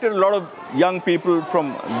attracted a lot of young people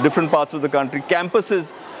from different parts of the country. Campuses,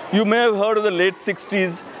 you may have heard of the late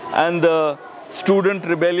 60s and the student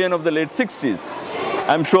rebellion of the late 60s.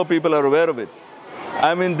 I'm sure people are aware of it.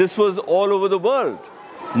 I mean, this was all over the world,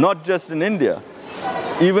 not just in India.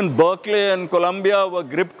 Even Berkeley and Columbia were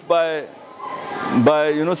gripped by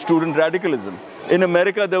student radicalism. In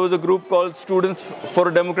America, there was a group called Students for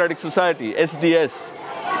a Democratic Society, SDS.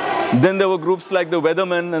 Then there were groups like the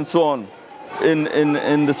Weathermen and so on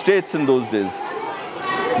in the States in those days.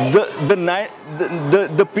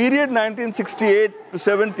 The period 1968 to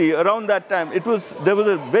 70, around that time, there was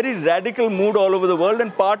a very radical mood all over the world,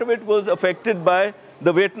 and part of it was affected by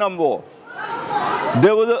the Vietnam War.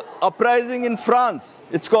 There was an uprising in France.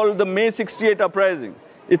 It's called the May 68 uprising.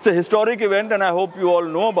 It's a historic event, and I hope you all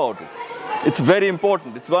know about it. It's very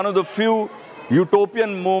important. It's one of the few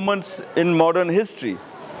utopian moments in modern history.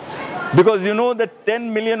 Because you know that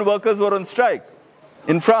 10 million workers were on strike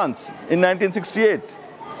in France in 1968.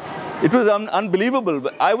 It was unbelievable.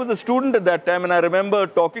 I was a student at that time, and I remember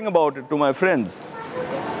talking about it to my friends.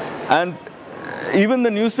 And even the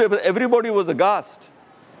newspaper, everybody was aghast.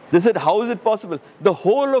 They said, how is it possible? The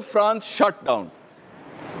whole of France shut down.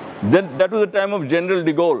 Then that was the time of General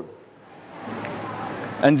de Gaulle.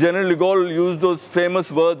 And General de Gaulle used those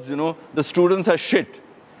famous words, the students are shit.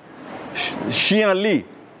 Chien lit.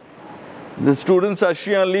 The students are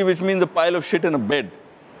chien lit, which means a pile of shit in a bed.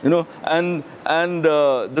 you know, and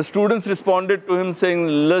the students responded to him saying,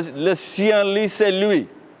 "Le chien lit c'est lui,"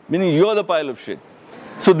 meaning you're the pile of shit.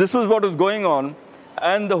 So this was what was going on,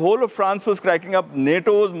 and the whole of France was cracking up.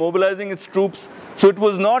 NATO was mobilizing its troops. So it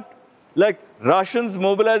was not like Russians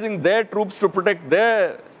mobilizing their troops to protect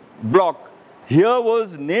their bloc. Here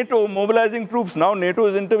was NATO mobilizing troops. Now NATO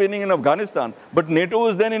is intervening in Afghanistan, but NATO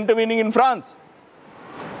was then intervening in France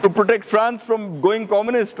to protect France from going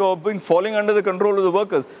communist or falling under the control of the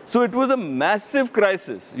workers. So it was a massive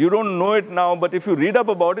crisis. You don't know it now, but if you read up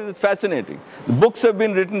about it, it's fascinating. The books have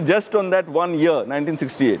been written just on that one year,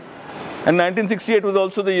 1968. And 1968 was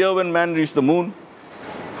also the year when man reached the moon.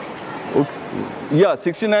 Okay. Yeah,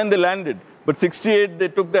 69 they landed. But 68, they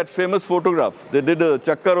took that famous photograph. They did a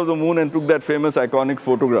chakkar of the moon and took that famous iconic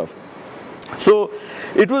photograph. So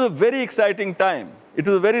it was a very exciting time. It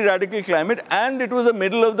was a very radical climate, and it was the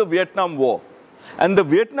middle of the Vietnam War. And the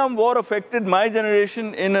Vietnam War affected my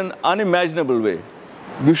generation in an unimaginable way.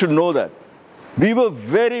 You should know that. We were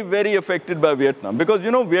very, very affected by Vietnam because, you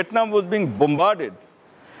know, Vietnam was being bombarded.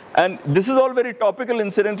 And this is all very topical,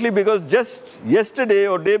 incidentally, because just yesterday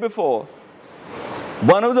or day before,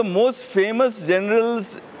 one of the most famous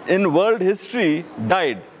generals in world history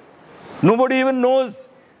died. Nobody even knows.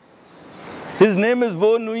 His name is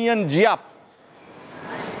Vo Nguyen Giap.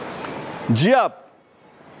 Giap,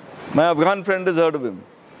 my Afghan friend has heard of him.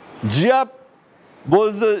 Giap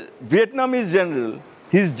was a Vietnamese general.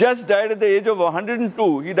 He's just died at the age of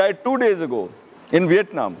 102. He died 2 days ago in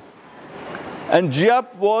Vietnam. And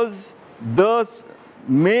Giap was the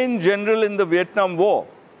main general in the Vietnam War.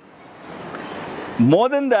 More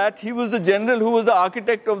than that, he was the general who was the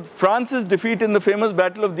architect of France's defeat in the famous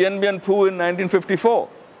Battle of Dien Bien Phu in 1954.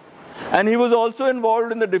 And he was also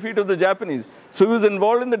involved in the defeat of the Japanese. So he was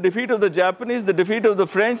involved in the defeat of the Japanese, the defeat of the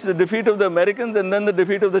French, the defeat of the Americans, and then the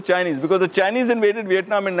defeat of the Chinese, because the Chinese invaded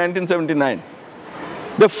Vietnam in 1979.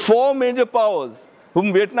 The 4 major powers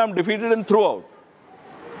whom Vietnam defeated and threw out.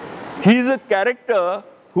 He's a character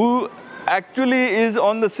who actually is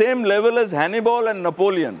on the same level as Hannibal and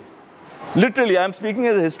Napoleon. Literally, I'm speaking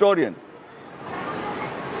as a historian.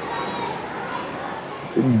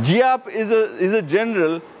 Giap is a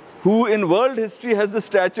general who in world history has the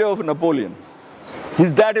stature of Napoleon.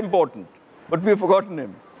 He's that important, but we've forgotten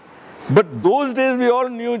him. But those days we all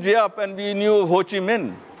knew Giap and we knew Ho Chi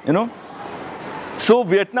Minh, you know. So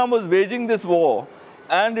Vietnam was waging this war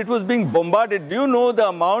and it was being bombarded. Do you know the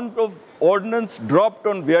amount of ordnance dropped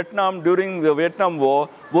on Vietnam during the Vietnam War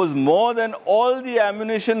was more than all the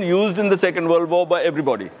ammunition used in the Second World War by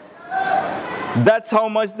everybody? That's how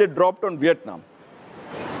much they dropped on Vietnam.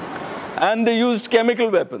 And they used chemical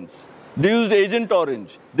weapons. They used Agent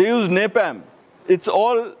Orange. They used napalm. It's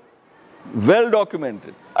all well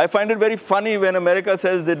documented. I find it very funny when America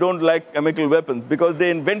says they don't like chemical weapons because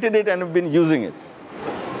they invented it and have been using it.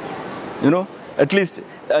 You know, at least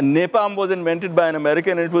napalm was invented by an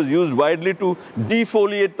American and it was used widely to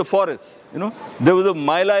defoliate the forests. You know, there was a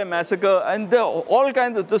My Lai massacre and there all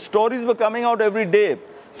kinds of, the stories were coming out every day.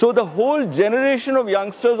 So the whole generation of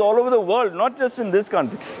youngsters all over the world, not just in this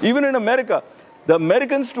country, even in America, the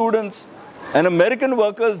American students and American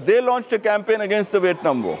workers, they launched a campaign against the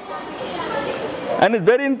Vietnam War. And it's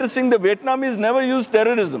very interesting, the Vietnamese never used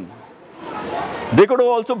terrorism. They could have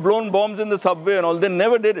also blown bombs in the subway and all, they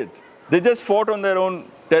never did it. They just fought on their own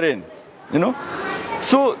terrain, you know.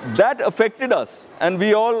 So that affected us, and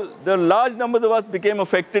we all, the large numbers of us became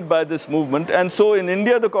affected by this movement. And so in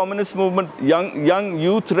India, the communist movement, young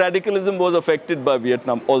youth radicalism was affected by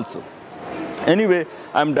Vietnam also. Anyway,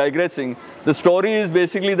 I'm digressing. The story is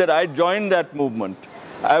basically that I joined that movement.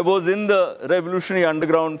 I was in the revolutionary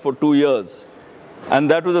underground for 2 years. And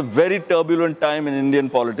that was a very turbulent time in Indian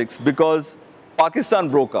politics because Pakistan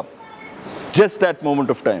broke up. Just that moment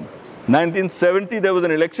of time. 1970, there was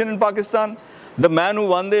an election in Pakistan. The man who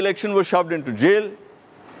won the election was shoved into jail.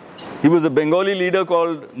 He was a Bengali leader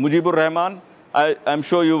called Mujibur Rahman. I'm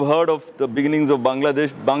sure you've heard of the beginnings of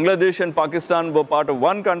Bangladesh. Bangladesh and Pakistan were part of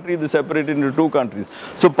one country. They separated into 2 countries.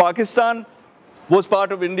 So Pakistan was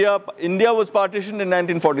part of India. India was partitioned in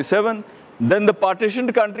 1947. Then the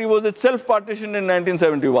partitioned country was itself partitioned in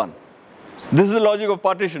 1971. This is the logic of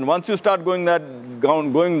partition. Once you start going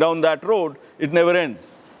down that road, it never ends.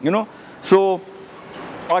 You know? So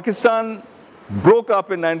Pakistan broke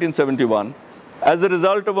up in 1971 as a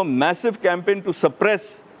result of a massive campaign to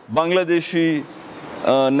suppress Bangladeshi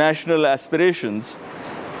national aspirations.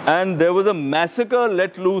 And there was a massacre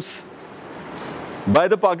let loose by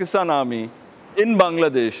the Pakistan army in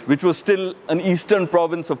Bangladesh, which was still an eastern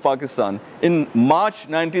province of Pakistan, in March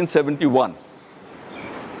 1971.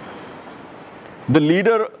 The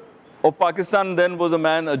leader of Pakistan then was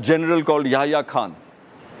a general called Yahya Khan.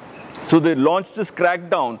 So they launched this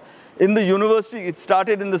crackdown. In the university, it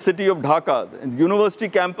started in the city of Dhaka. University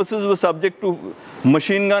campuses were subject to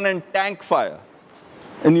machine gun and tank fire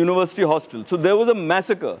in university hostels. So there was a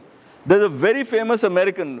massacre. There's a very famous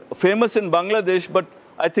American, famous in Bangladesh, but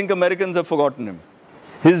I think Americans have forgotten him.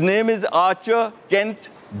 His name is Archer Kent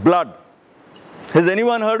Blood. Has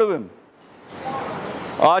anyone heard of him?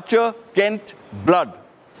 Archer Kent Blood.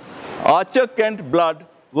 Archer Kent Blood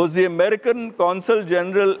was the American Consul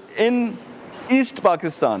General in East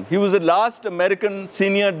Pakistan. He was the last American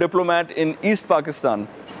senior diplomat in East Pakistan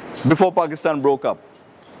before Pakistan broke up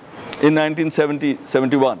in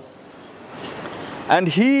 1970-71. And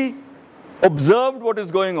he observed what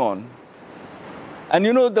is going on. And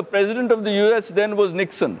you know, the president of the US then was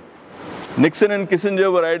Nixon. Nixon and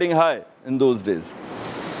Kissinger were riding high in those days.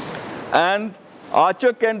 And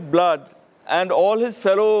Archer Kent Blood and all his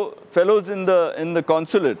fellows in the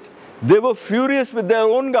consulate, they were furious with their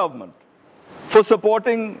own government for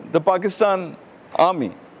supporting the Pakistan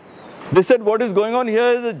army. They said, what is going on here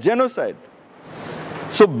is a genocide.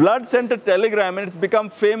 So Blood sent a telegram, and it's become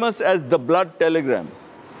famous as the Blood telegram.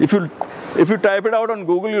 If you type it out on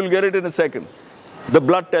Google, you'll get it in a second. The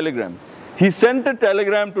Blood telegram. He sent a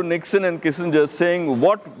telegram to Nixon and Kissinger saying,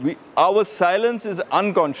 our silence is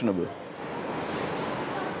unconscionable.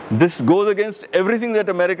 This goes against everything that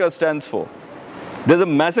America stands for. There's a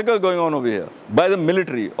massacre going on over here by the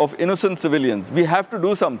military of innocent civilians. We have to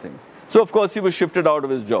do something. So, of course, he was shifted out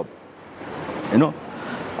of his job. You know,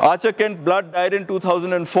 Archer Kent Blood died in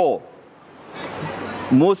 2004.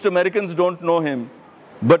 Most Americans don't know him,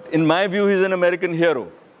 but in my view, he's an American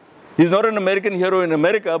hero. He's not an American hero in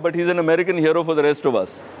America, but he's an American hero for the rest of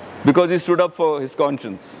us because he stood up for his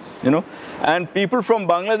conscience, you know. And people from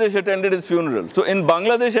Bangladesh attended his funeral. So in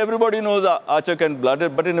Bangladesh, everybody knows Archer Kent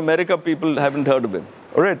Blood, but in America, people haven't heard of him,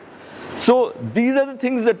 all right? So these are the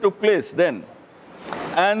things that took place then.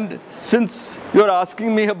 And since you're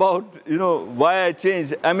asking me about, you know, why I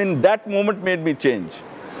changed, I mean, that moment made me change.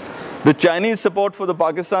 The Chinese support for the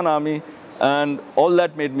Pakistan army and all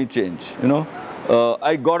that made me change, you know.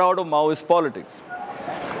 I got out of Maoist politics.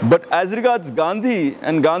 But as regards Gandhi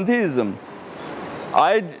and Gandhiism,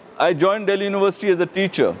 I joined Delhi University as a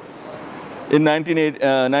teacher in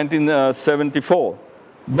 1974.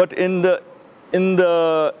 But in the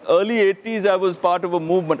early 80s, I was part of a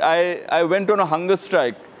movement. I went on a hunger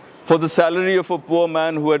strike for the salary of a poor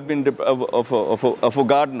man who had been of a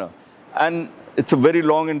gardener. And it's a very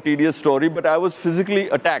long and tedious story, but I was physically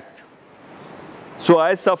attacked. So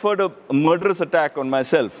I suffered a murderous attack on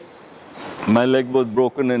myself. My leg was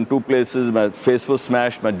broken in 2 places, my face was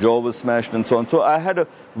smashed, my jaw was smashed, and so on. So I had a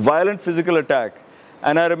violent physical attack.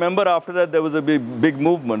 And I remember after that there was a big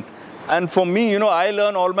movement. And for me, you know, I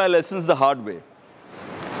learned all my lessons the hard way.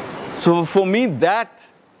 So for me,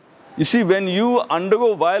 you see, when you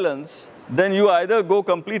undergo violence, then you either go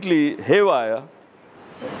completely haywire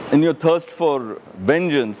in your thirst for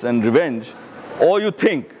vengeance and revenge, or you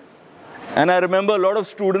think. And I remember a lot of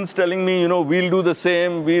students telling me, you know, we'll do the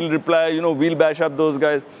same, we'll reply, you know, we'll bash up those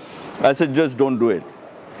guys. I said, just don't do it.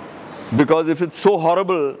 Because if it's so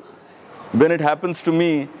horrible when it happens to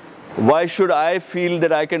me, why should I feel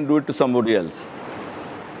that I can do it to somebody else?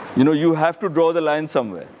 You know, you have to draw the line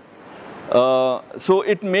somewhere. So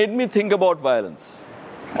it made me think about violence.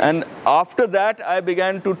 And after that, I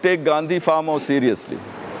began to take Gandhi far more seriously.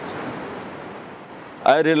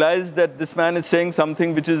 I realized that this man is saying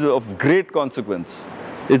something which is of great consequence.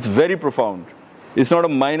 It's very profound. It's not a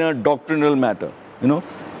minor doctrinal matter, you know.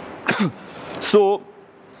 So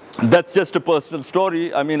that's just a personal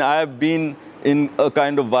story. I mean, I have been in a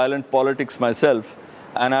kind of violent politics myself,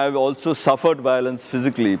 and I've also suffered violence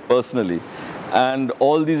physically, personally. And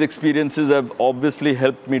all these experiences have obviously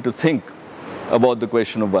helped me to think about the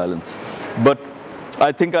question of violence. But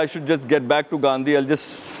I think I should just get back to Gandhi. I'll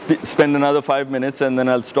just spend another 5 minutes and then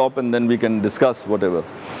I'll stop and then we can discuss whatever.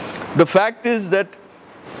 The fact is that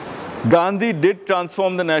Gandhi did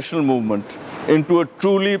transform the national movement into a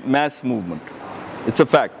truly mass movement. It's a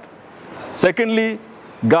fact. Secondly,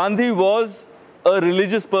 Gandhi was a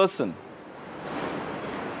religious person.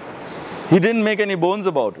 He didn't make any bones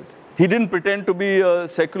about it. He didn't pretend to be a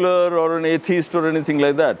secular or an atheist or anything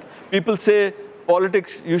like that. People say,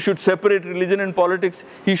 politics, you should separate religion and politics.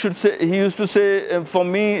 He used to say, for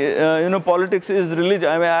me, you know, politics is religion.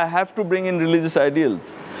 I mean, I have to bring in religious ideals.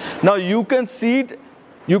 Now, you can see it,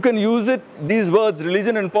 you can use it, these words,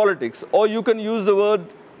 religion and politics, or you can use the word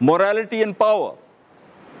morality and power.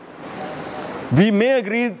 We may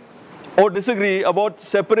agree or disagree about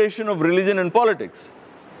separation of religion and politics.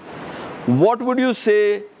 What would you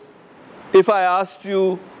say if I asked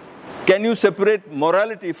you, can you separate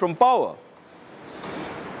morality from power?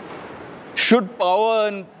 Should power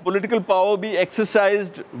and political power be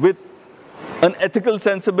exercised with an ethical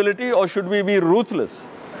sensibility, or should we be ruthless?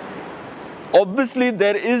 Obviously,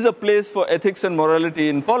 there is a place for ethics and morality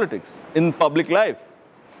in politics, in public life.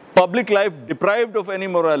 Public life deprived of any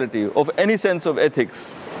morality, of any sense of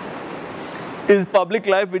ethics, is public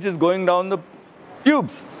life which is going down the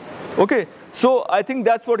tubes. Okay? So I think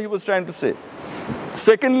that's what he was trying to say.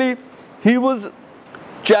 Secondly, he was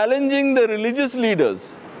challenging the religious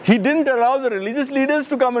leaders. He didn't allow the religious leaders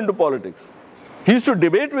to come into politics. He used to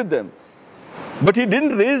debate with them. But he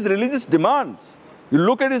didn't raise religious demands. You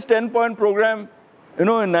look at his 10-point program, in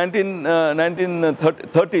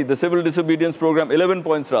 1930, the civil disobedience program, 11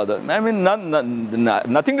 points rather. I mean,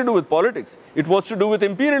 nothing to do with politics. It was to do with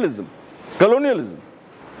imperialism, colonialism.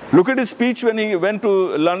 Look at his speech when he went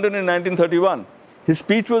to London in 1931. His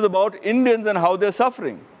speech was about Indians and how they're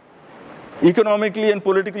suffering, economically and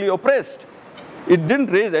politically oppressed. It didn't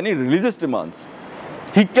raise any religious demands.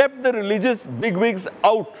 He kept the religious bigwigs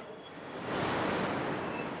out.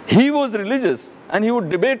 He was religious and he would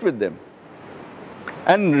debate with them.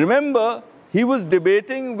 And remember, he was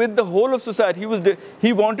debating with the whole of society.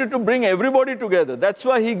 He wanted to bring everybody together. That's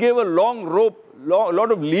why he gave a long rope,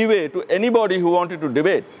 lot of leeway to anybody who wanted to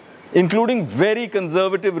debate, including very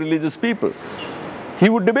conservative religious people. He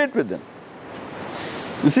would debate with them.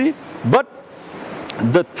 You see? But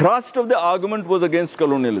the thrust of the argument was against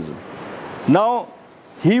colonialism. Now,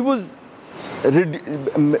 he was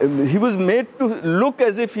made to look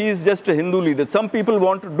as if he is just a Hindu leader. Some people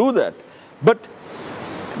want to do that. But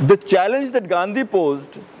the challenge that Gandhi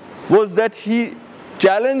posed was that he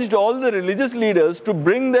challenged all the religious leaders to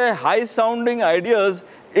bring their high-sounding ideas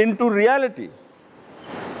into reality.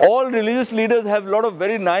 All religious leaders have a lot of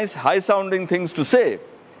very nice, high-sounding things to say.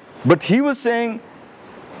 But he was saying,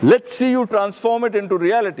 let's see you transform it into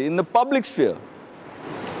reality in the public sphere.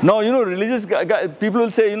 Now, religious people will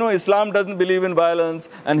say, Islam doesn't believe in violence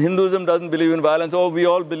and Hinduism doesn't believe in violence. Oh, we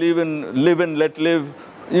all believe in live and let live.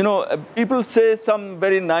 People say some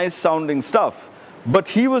very nice sounding stuff. But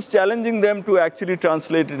he was challenging them to actually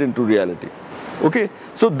translate it into reality. Okay?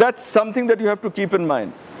 So that's something that you have to keep in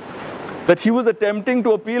mind. That he was attempting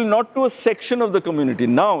to appeal not to a section of the community.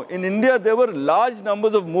 Now, in India, there were large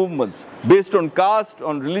numbers of movements based on caste,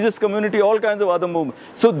 on religious community, all kinds of other movements.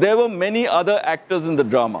 So there were many other actors in the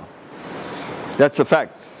drama. That's a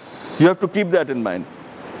fact. You have to keep that in mind.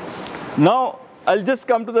 Now, I'll just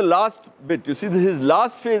come to the last bit. You see, his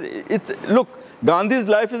last phase, look, Gandhi's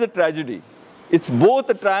life is a tragedy. It's both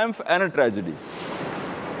a triumph and a tragedy.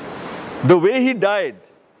 The way he died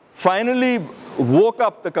finally woke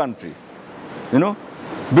up the country.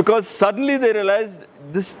 Because suddenly they realized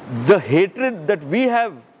the hatred that we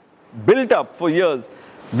have built up for years,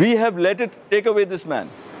 we have let it take away this man.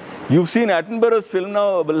 You've seen Attenborough's film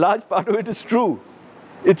now, a large part of it is true.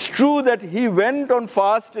 It's true that he went on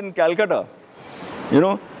fast in Calcutta, in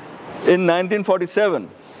 1947.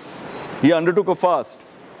 He undertook a fast.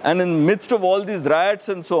 And in the midst of all these riots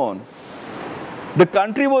and so on, the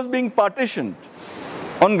country was being partitioned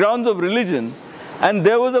on grounds of religion. And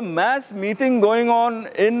there was a mass meeting going on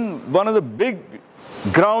in one of the big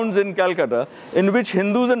grounds in Calcutta in which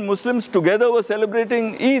Hindus and Muslims together were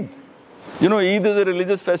celebrating Eid. Eid is a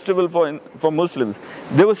religious festival for Muslims.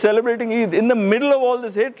 They were celebrating Eid in the middle of all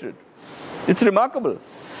this hatred. It's remarkable.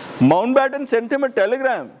 Mountbatten sent him a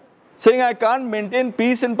telegram saying, I can't maintain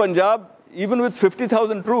peace in Punjab even with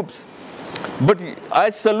 50,000 troops. But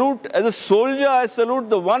I salute, as a soldier, I salute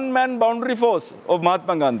the one-man boundary force of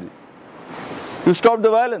Mahatma Gandhi to stop the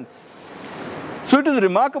violence. So it is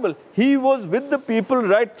remarkable. He was with the people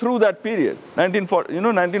right through that period,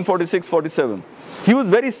 1946, 47. He was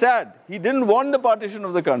very sad. He didn't want the partition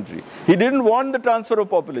of the country. He didn't want the transfer of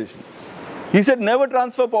population. He said, never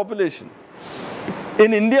transfer population.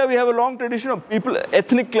 In India, we have a long tradition of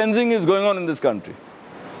ethnic cleansing is going on in this country.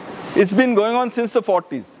 It's been going on since the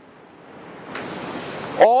 40s.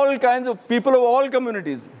 All kinds of people of all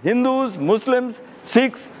communities, Hindus, Muslims,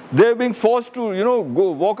 Sikhs, they're being forced to,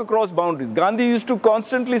 go walk across boundaries. Gandhi used to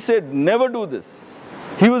constantly say, never do this.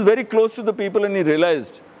 He was very close to the people and he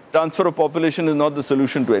realized transfer of population is not the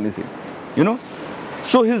solution to anything,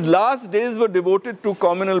 So his last days were devoted to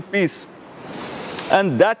communal peace.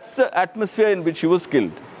 And that's the atmosphere in which he was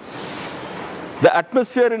killed. The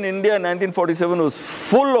atmosphere in India in 1947 was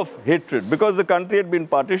full of hatred because the country had been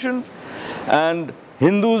partitioned and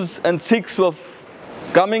Hindus and Sikhs were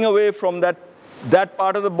coming away from that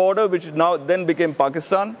part of the border, which now then became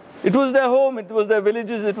Pakistan. It was their home, it was their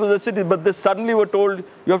villages, it was their city, but they suddenly were told,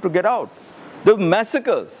 you have to get out. There were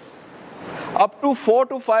massacres. Up to 400,000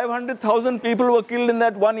 to 500,000 people were killed in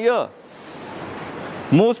that 1 year.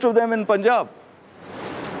 Most of them in Punjab.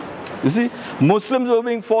 You see, Muslims were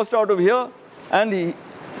being forced out of here, and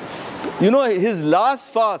his last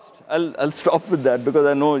fast, I'll stop with that because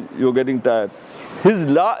I know you're getting tired.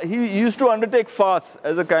 He used to undertake fasts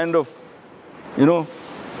as a kind of,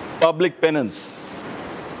 public penance.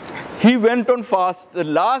 He went on fast. The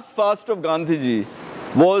last fast of Gandhiji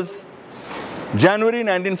was January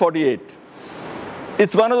 1948.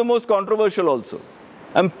 It's one of the most controversial also.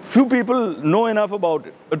 And few people know enough about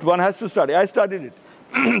it, but one has to study. I studied it.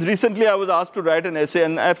 Recently, I was asked to write an essay,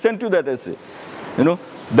 and I've sent you that essay.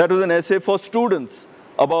 That was an essay for students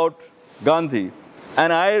about Gandhi.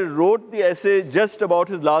 And I wrote the essay just about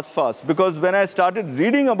his last fast, because when I started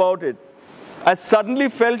reading about it, I suddenly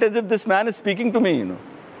felt as if this man is speaking to me,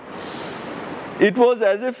 It was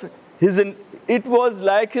as if it was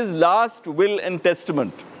like his last will and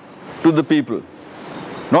testament to the people.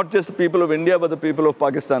 Not just the people of India, but the people of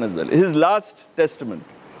Pakistan as well. His last testament.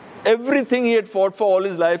 Everything he had fought for all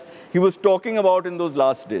his life, he was talking about in those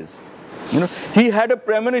last days. He had a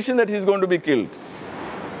premonition that he's going to be killed.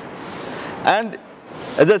 And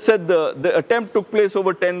as I said, the attempt took place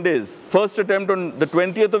over 10 days. First attempt on the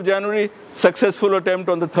 20th of January, successful attempt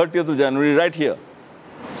on the 30th of January, right here.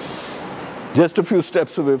 Just a few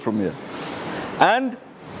steps away from here. And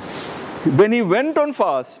when he went on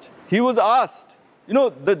fast, he was asked,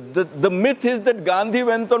 the myth is that Gandhi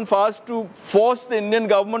went on fast to force the Indian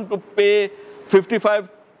government to pay 55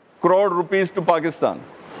 crore rupees to Pakistan,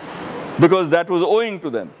 because that was owing to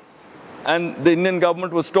them. And the Indian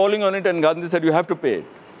government was stalling on it, and Gandhi said, you have to pay it.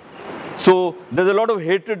 So there's a lot of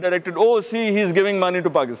hatred directed, oh, see, he's giving money to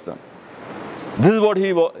Pakistan. This is what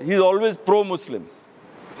he's always pro-Muslim.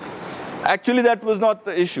 Actually, that was not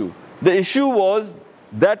the issue. The issue was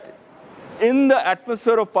that in the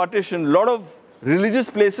atmosphere of partition, a lot of religious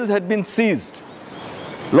places had been seized.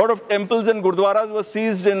 A lot of temples and gurdwaras were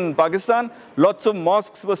seized in Pakistan. Lots of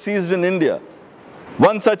mosques were seized in India.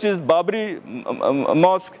 One such is Babri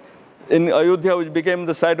Mosque in Ayodhya, which became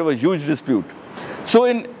the site of a huge dispute. So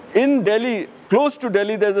in Delhi, close to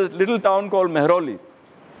Delhi, there's a little town called Mehrauli.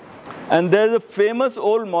 And there's a famous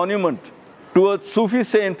old monument to a Sufi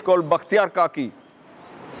saint called Bakhtiyar Kaki.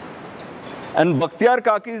 And Bakhtiyar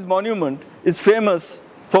Kaki's monument is famous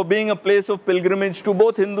for being a place of pilgrimage to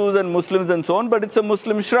both Hindus and Muslims and so on, but it's a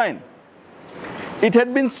Muslim shrine. It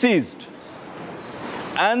had been seized.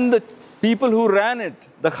 And the people who ran it,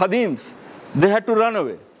 the Khadims, they had to run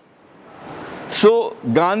away. So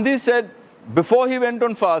Gandhi said, before he went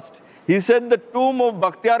on fast, he said the tomb of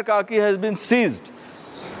Bakhtiyar Kaki has been seized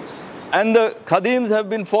and the Khadims have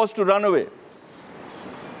been forced to run away.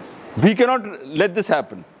 We cannot let this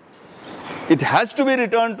happen. It has to be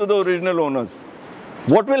returned to the original owners.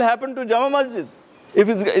 What will happen to Jama Masjid?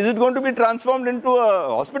 Is it going to be transformed into a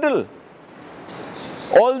hospital?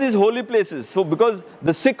 All these holy places. So because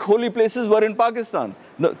the Sikh holy places were in Pakistan,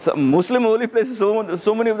 the Muslim holy places,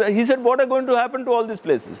 so many of them. He said, what are going to happen to all these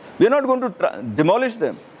places? We are not going to demolish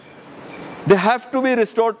them. They have to be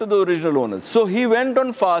restored to the original owners. So he went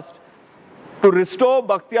on fast to restore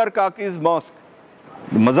Bakhtiyar Kaki's mosque,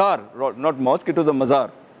 the mazar, not mosque, it was a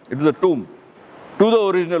mazar. It was a tomb, to the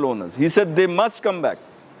original owners. He said they must come back.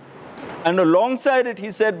 And alongside it,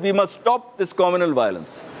 he said, we must stop this communal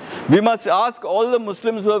violence. We must ask all the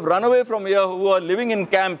Muslims who have run away from here, who are living in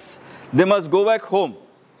camps, they must go back home.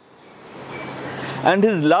 And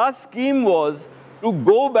his last scheme was to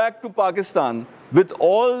go back to Pakistan with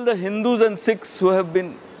all the Hindus and Sikhs who have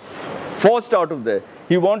been forced out of there.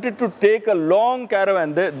 He wanted to take a long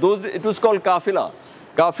caravan. It was called kafila.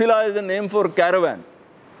 Kafila is a name for caravan.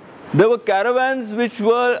 There were caravans which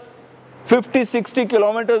were 50, 60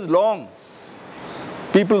 kilometers long.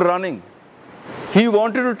 People running. He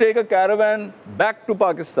wanted to take a caravan back to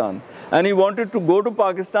Pakistan. And he wanted to go to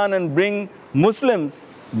Pakistan and bring Muslims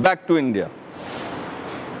back to India.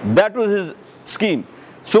 That was his scheme.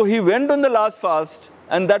 So he went on the last fast,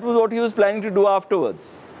 and that was what he was planning to do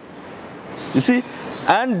afterwards. You see?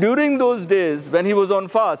 And during those days, when he was on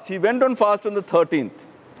fast, he went on fast on the 13th.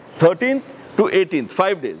 13th to 18th,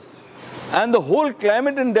 5 days. And the whole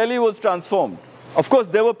climate in Delhi was transformed. Of course,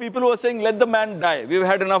 there were people who were saying, let the man die. We've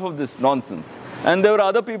had enough of this nonsense. And there were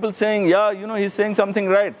other people saying, yeah, he's saying something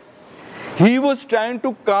right. He was trying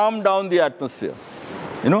to calm down the atmosphere.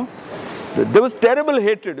 There was terrible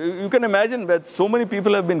hatred. You can imagine that so many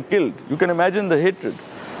people have been killed. You can imagine the hatred.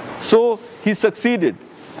 So he succeeded.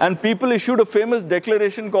 And people issued a famous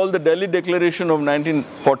declaration called the Delhi Declaration of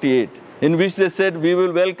 1948, in which they said, we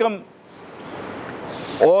will welcome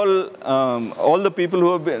all the people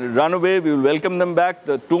who have run away, we will welcome them back.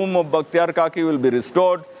 The tomb of Bakhtiar Kaki will be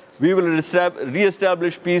restored. We will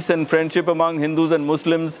re-establish peace and friendship among Hindus and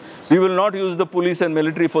Muslims. We will not use the police and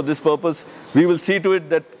military for this purpose. We will see to it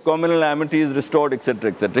that communal amity is restored,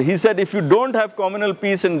 etc., etc. He said, if you don't have communal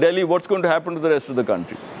peace in Delhi, what's going to happen to the rest of the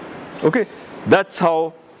country? Okay,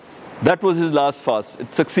 that was his last fast.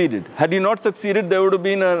 It succeeded. Had he not succeeded, there would have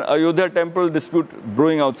been an Ayodhya temple dispute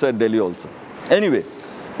brewing outside Delhi also. Anyway,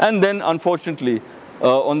 and then unfortunately,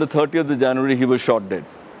 on the 30th of January, he was shot dead.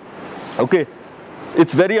 Okay.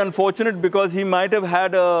 It's very unfortunate because he might have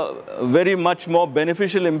had a very much more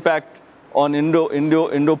beneficial impact on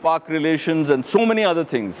Indo-Pak relations and so many other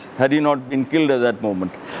things had he not been killed at that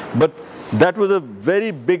moment. But that was a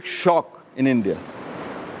very big shock in India.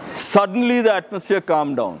 Suddenly the atmosphere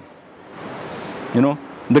calmed down. You know,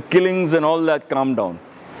 the killings and all that calmed down.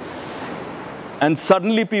 And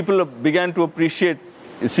suddenly people began to appreciate,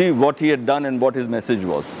 you see, what he had done and what his message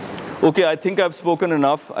was. Okay, I think I've spoken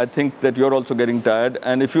enough. I think that you're also getting tired.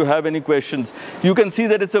 And if you have any questions, you can see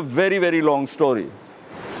that it's a very, very long story.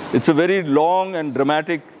 It's a very long and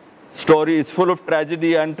dramatic story. It's full of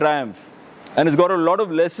tragedy and triumph. And it's got a lot of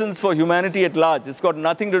lessons for humanity at large. It's got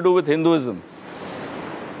nothing to do with Hinduism.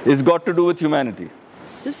 It's got to do with humanity.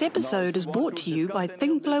 This episode is brought to you by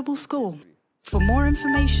Think Global School. For more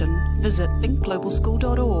information, visit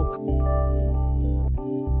thinkglobalschool.org.